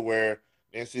push to where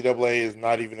the NCAA is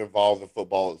not even involved in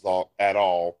football at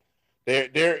all.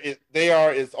 They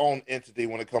are its own entity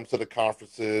when it comes to the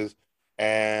conferences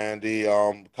and the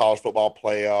college football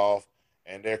playoff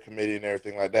and their committee and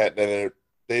everything like that.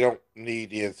 They don't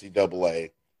need the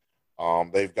NCAA.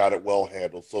 They've got it well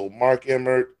handled. So Mark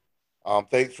Emmert,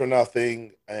 thanks for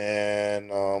nothing,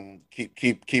 and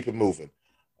keep it moving.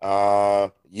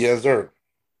 Yes, sir.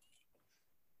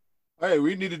 Hey,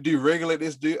 we need to deregulate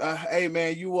this dude. Hey,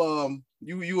 man,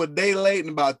 you a day late and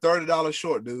about $30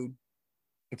 short, dude.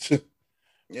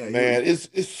 Yeah, man,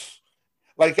 it's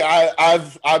like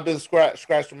I've been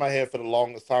scratching my head for the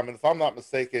longest time, and if I'm not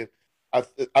mistaken,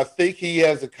 I think he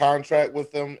has a contract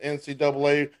with them,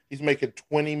 NCAA. He's making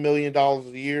 $20 million a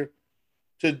year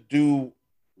to do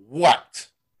what?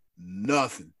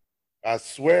 Nothing. I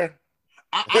swear.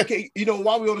 I can't. You know,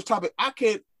 while we're on this topic, I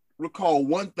can't recall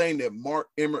one thing that Mark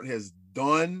Emmert has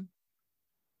done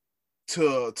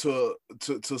to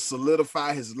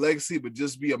solidify his legacy, but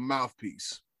just be a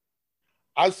mouthpiece.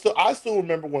 I still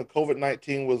remember when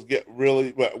COVID-19 was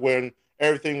when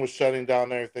everything was shutting down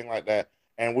and everything like that,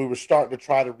 and we were starting to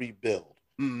try to rebuild.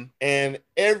 Mm-hmm. And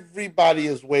everybody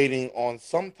is waiting on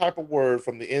some type of word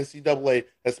from the NCAA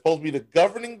that's supposed to be the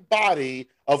governing body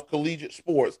of collegiate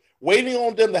sports, waiting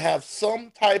on them to have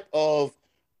some type of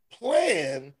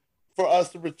plan for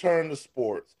us to return to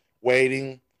sports.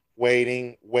 Waiting,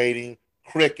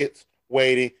 crickets,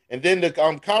 waiting. And then the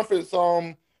conference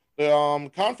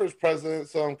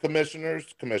presidents,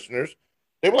 commissioners,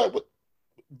 they were like,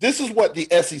 this is what the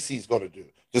SEC is going to do.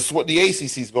 This is what the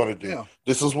ACC is going to do. Yeah.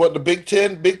 This is what the Big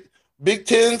Ten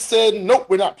said. Nope,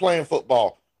 we're not playing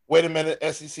football. Wait a minute,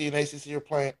 SEC and ACC are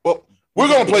playing. Well, we're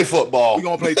going to play football. We're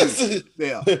going to play too.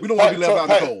 Yeah, we don't want to be left out of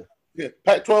the cold. Yeah,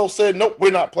 Pac-12 said, nope,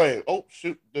 we're not playing. Oh,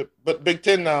 shoot. But Big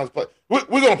Ten now is playing. We're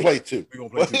going to play too. We're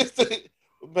going to play too.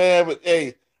 Man,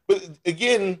 but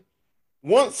again,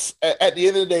 once at the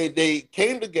end of the day, they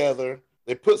came together,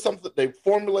 they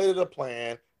formulated a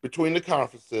plan between the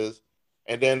conferences,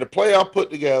 and then the playoff put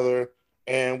together,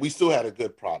 and we still had a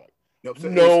good product.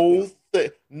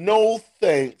 No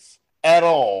thanks at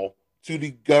all to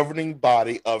the governing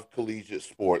body of collegiate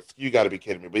sports. You got to be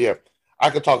kidding me. But yeah, I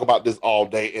could talk about this all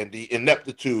day and the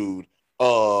ineptitude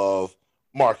of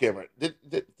Mark Emmert.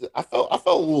 I felt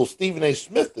a little Stephen A.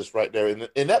 Smith this right there in the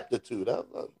ineptitude.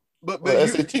 But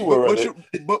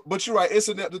you're right. It's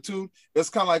ineptitude. It's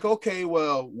kind of like, okay,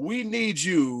 well, we need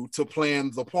you to plan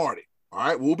the party. All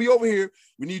right, we'll be over here.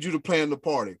 We need you to plan the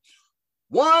party.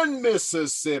 1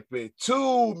 Mississippi,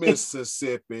 2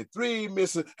 Mississippi, 3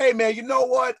 Mississippi. Hey, man, you know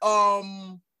what?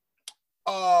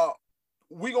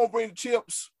 We gonna bring the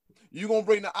chips. You gonna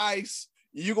bring the ice.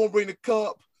 You gonna bring the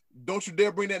cup. Don't you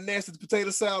dare bring that nasty potato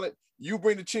salad. You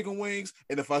bring the chicken wings,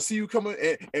 and if I see you coming,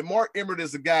 and Mark Emmert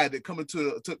is the guy that come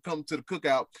to the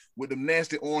cookout with the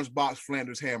nasty orange box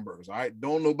Flanders hamburgers. All right,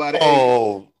 don't nobody.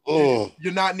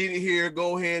 You're not needed here.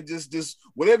 Go ahead, just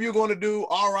whatever you're going to do.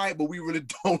 All right, but we really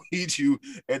don't need you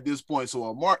at this point.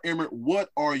 So, Mark Emmert, what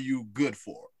are you good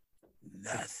for?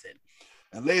 Nothing.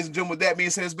 And ladies and gentlemen, with that being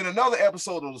said, it's been another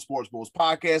episode of the Sports Bros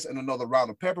Podcast and another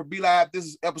round of Pepper Be Live. This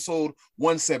is episode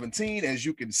 117. As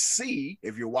you can see,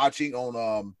 if you're watching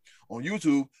on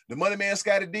YouTube, the Money Man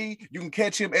Scotty D, you can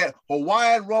catch him at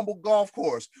Hawaiian Rumble Golf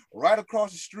Course, right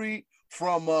across the street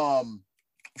from one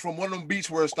of them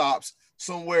beachwear stops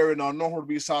somewhere in North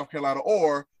Beach, South Carolina,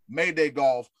 or Mayday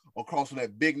Golf across from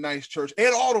that big nice church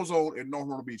and AutoZone in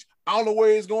North Beach. I don't know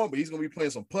where he's going, but he's going to be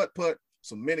playing some putt,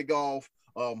 some mini golf.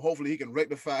 Hopefully he can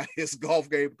rectify his golf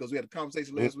game because we had a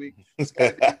conversation last week.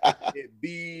 It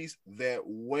bees that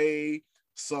way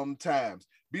sometimes.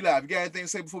 Be Live, you got anything to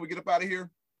say before we get up out of here?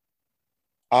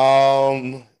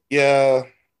 Yeah.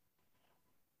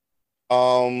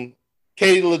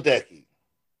 Katie Ledecky.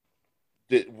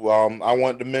 I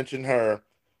wanted to mention her.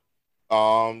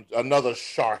 Another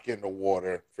shark in the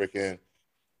water. Freaking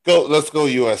let's go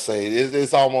USA.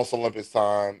 It's almost Olympics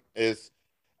time.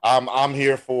 I'm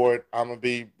here for it. I'm gonna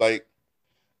be like,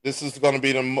 this is gonna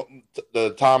be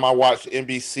the time I watch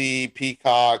NBC,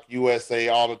 Peacock, USA,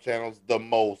 all the channels the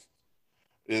most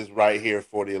is right here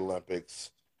for the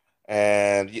Olympics.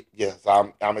 And yes,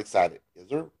 I'm excited. Is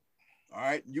there? All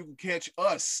right. You can catch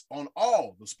us on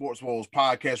all the Sports Bros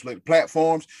podcast related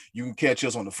platforms. You can catch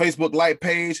us on the Facebook like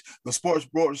page, the Sports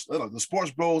Bros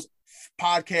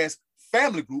podcast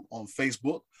family group on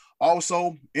Facebook.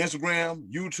 Also,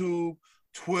 Instagram, YouTube,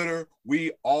 Twitter,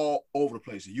 we all over the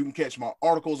place. You can catch my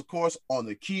articles, of course, on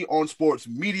the Key on Sports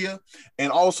Media.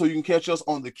 And also you can catch us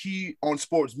on the Key on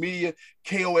Sports Media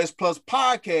KOS Plus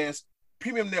podcast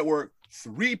premium network,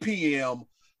 3 p.m.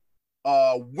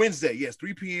 Wednesday. Yes,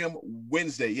 3 p.m.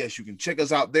 Wednesday. Yes, you can check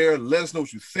us out there. Let us know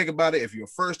what you think about it. If you're a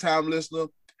first-time listener,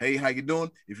 hey, how you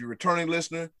doing? If you're a returning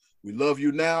listener, we love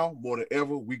you now more than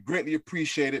ever. We greatly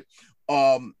appreciate it.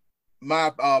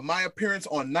 My appearance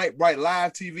on Night Bright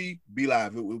Live TV, Be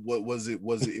Live. It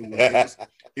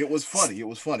was funny. It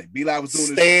was funny. Be Live was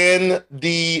doing Stan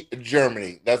D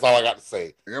Germany. That's all I got to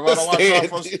say. Everybody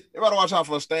watch out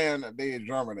for Stan D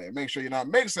Germany. Make sure you're not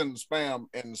mixing spam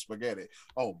and spaghetti.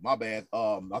 Oh, my bad.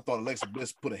 I thought Alexa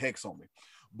Bliss put a hex on me.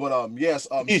 But yes,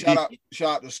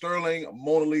 shout out to Sterling,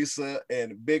 Mona Lisa,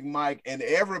 and Big Mike, and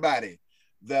everybody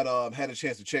that had a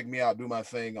chance to check me out, do my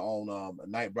thing on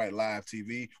Night Bright Live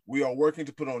TV. We are working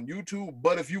to put it on YouTube,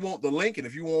 but if you want the link and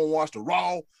if you want to watch the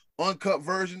raw, uncut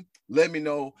version, let me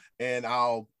know and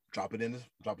I'll drop it in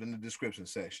the description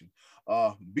section.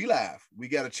 Be Live. We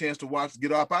got a chance to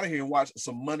get up out of here and watch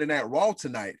some Monday Night Raw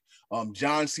tonight.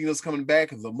 John Cena's coming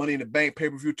back. The Money in the Bank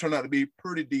pay-per-view turned out to be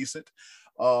pretty decent.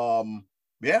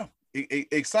 Yeah,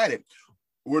 excited.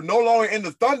 We're no longer in the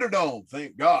Thunderdome,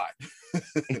 thank God.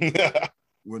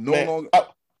 We're no longer.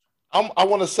 I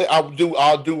want to say I do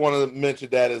want to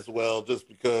mention that as well, just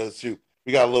because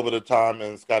we got a little bit of time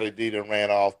and Scotty D done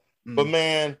ran off. But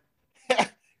man,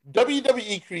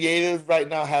 WWE creative right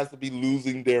now has to be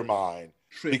losing their mind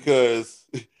because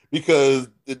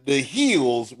the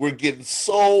heels were getting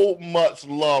so much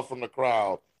love from the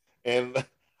crowd, and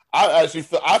I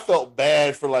felt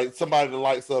bad for like somebody the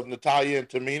likes of Natalya and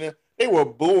Tamina. They were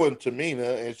booing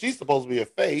Tamina, and she's supposed to be a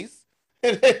face,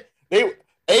 and they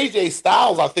AJ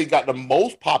Styles, I think, got the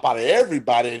most pop out of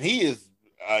everybody, and he is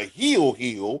a heel,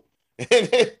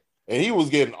 and he was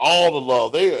getting all the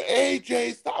love.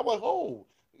 AJ Styles, like, oh,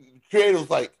 creators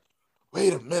like,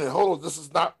 wait a minute, hold on, this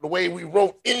is not the way we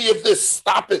wrote any of this.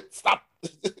 Stop it.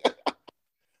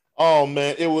 Oh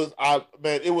man, it was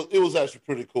actually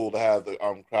pretty cool to have the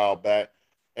crowd back,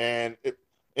 and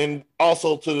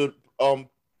also to the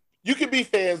you can be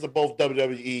fans of both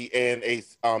WWE and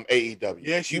AEW.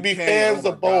 Yes, you can be fans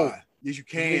of both. Yes, you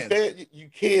can. You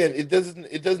can. It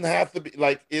doesn't have to be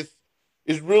like it's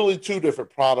really two different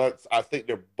products. I think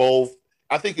they're both.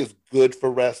 I think it's good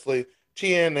for wrestling.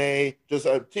 TNA just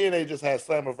had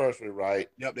Slammiversary, right?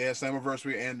 Yep, they had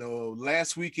Slammiversary, and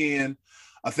last weekend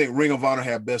I think Ring of Honor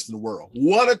had Best in the World.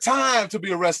 What a time to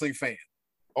be a wrestling fan!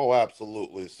 Oh,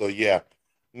 absolutely. So yeah,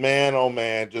 man, oh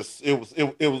man, just it was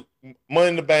Money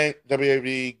in the Bank,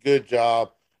 WWE, good job.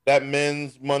 That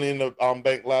men's Money in the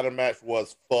Bank ladder match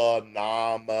was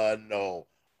phenomenal.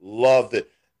 Loved it.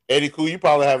 Eddie Cool, you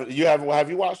probably haven't. Have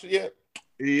you watched it yet?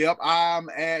 Yep, I've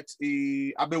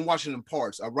been watching in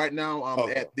parts. Right now,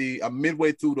 I'm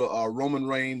midway through the Roman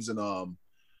Reigns and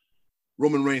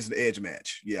Edge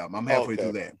match. Yeah, I'm halfway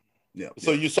through that. Yeah.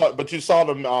 So you saw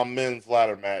the men's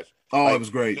ladder match. Oh, it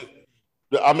was great.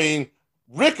 I mean,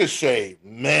 Ricochet,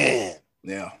 man.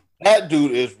 Yeah. That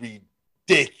dude is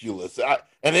ridiculous.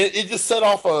 And it just set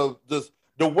off the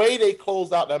way they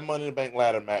closed out that Money in the Bank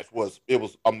ladder match was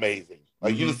amazing.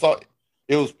 Like you just thought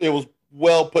it was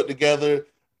well put together,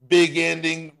 big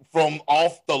ending from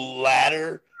off the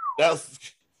ladder.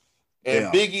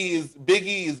 Big E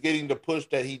is getting the push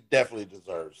that he definitely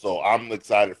deserves. So I'm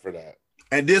excited for that.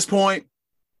 At this point,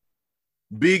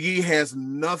 Big E has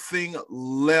nothing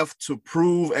left to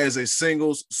prove as a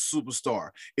singles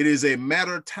superstar. It is a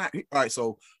matter of time. All right,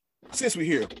 so since we're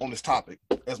here on this topic,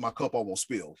 as my cup almost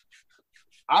spilled,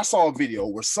 I saw a video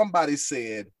where somebody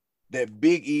said that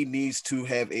Big E needs to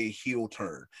have a heel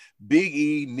turn. Big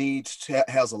E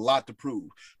has a lot to prove.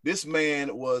 This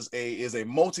man is a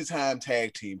multi-time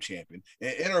tag team champion,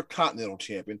 an intercontinental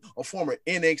champion, a former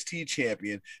NXT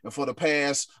champion, and for the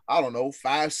past,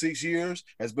 5-6 years,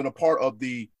 has been a part of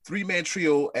the three-man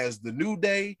trio as the New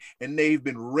Day, and they've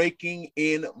been raking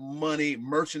in money,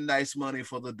 merchandise money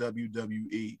for the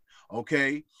WWE,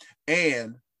 okay?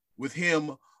 And with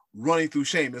him running through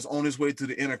Sheamus on his way to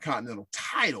the Intercontinental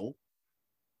title,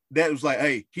 that was like,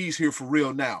 hey, he's here for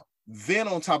real now. Then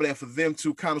on top of that, for them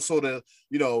to kind of sort of,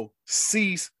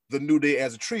 cease the New Day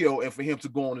as a trio and for him to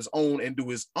go on his own and do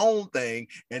his own thing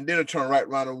and then turn right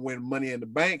around and win Money in the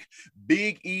Bank,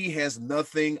 Big E has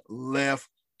nothing left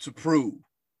to prove,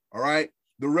 all right?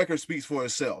 The record speaks for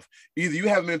itself. Either you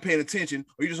haven't been paying attention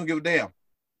or you just don't give a damn.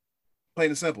 Plain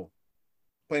and simple.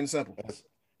 Plain and simple.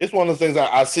 It's one of the things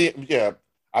I see. Yeah,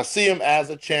 I see him as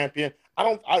a champion.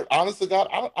 I honestly, God,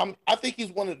 I think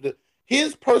he's one of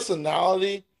his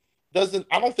personality doesn't.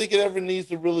 I don't think it ever needs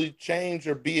to really change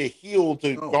or be a heel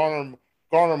to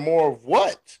garner more of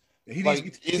what. He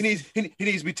needs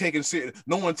to be taken serious.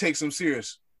 No one takes him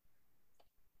serious.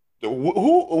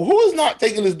 Who is not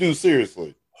taking this dude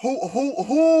seriously?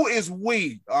 Who is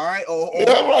we? All right,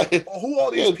 right. Or who are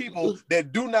these people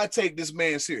that do not take this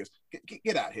man serious?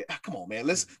 Get out here! Come on, man.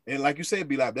 And like you said,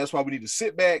 be like. That's why we need to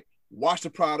sit back, watch the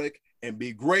product, and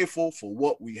be grateful for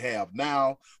what we have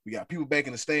now. We got people back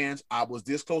in the stands. I was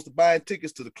this close to buying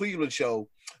tickets to the Cleveland show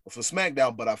for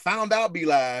SmackDown, but I found out, Be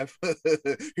Live.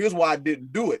 Here's why I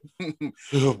didn't do it.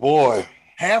 Oh, boy.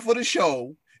 Half of the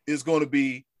show is going to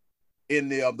be in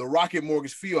the Rocket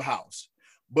Mortgage Fieldhouse,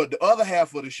 but the other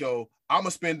half of the show, I'm going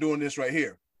to spend doing this right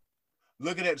here.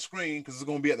 Looking at the screen, because it's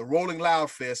going to be at the Rolling Loud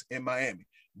Fest in Miami.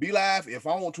 Be Live, if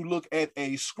I want to look at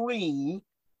a screen,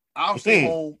 I'll stay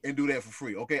home and do that for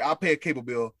free. Okay, I'll pay a cable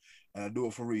bill and I'll do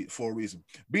it for a reason.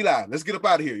 Be Live, let's get up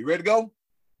out of here. You ready to go?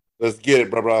 Let's get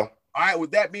it, bro. All right,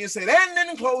 with that being said, and then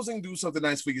in closing, do something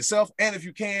nice for yourself. And if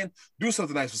you can, do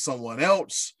something nice for someone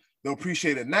else. They'll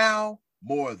appreciate it now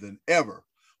more than ever.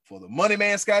 For the Money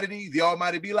Man, Scotty D, the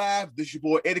Almighty Be Live, this is your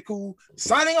boy Eddie Cool,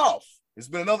 signing off. It's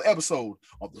been another episode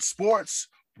of the Sports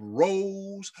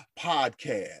Bros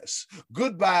Podcast.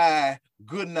 Goodbye,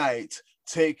 good night,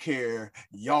 take care,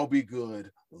 y'all be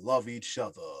good, love each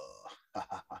other.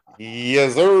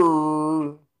 Yes,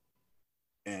 sir.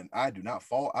 And I do not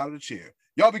fall out of the chair.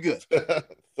 Y'all be good.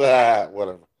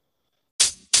 Whatever.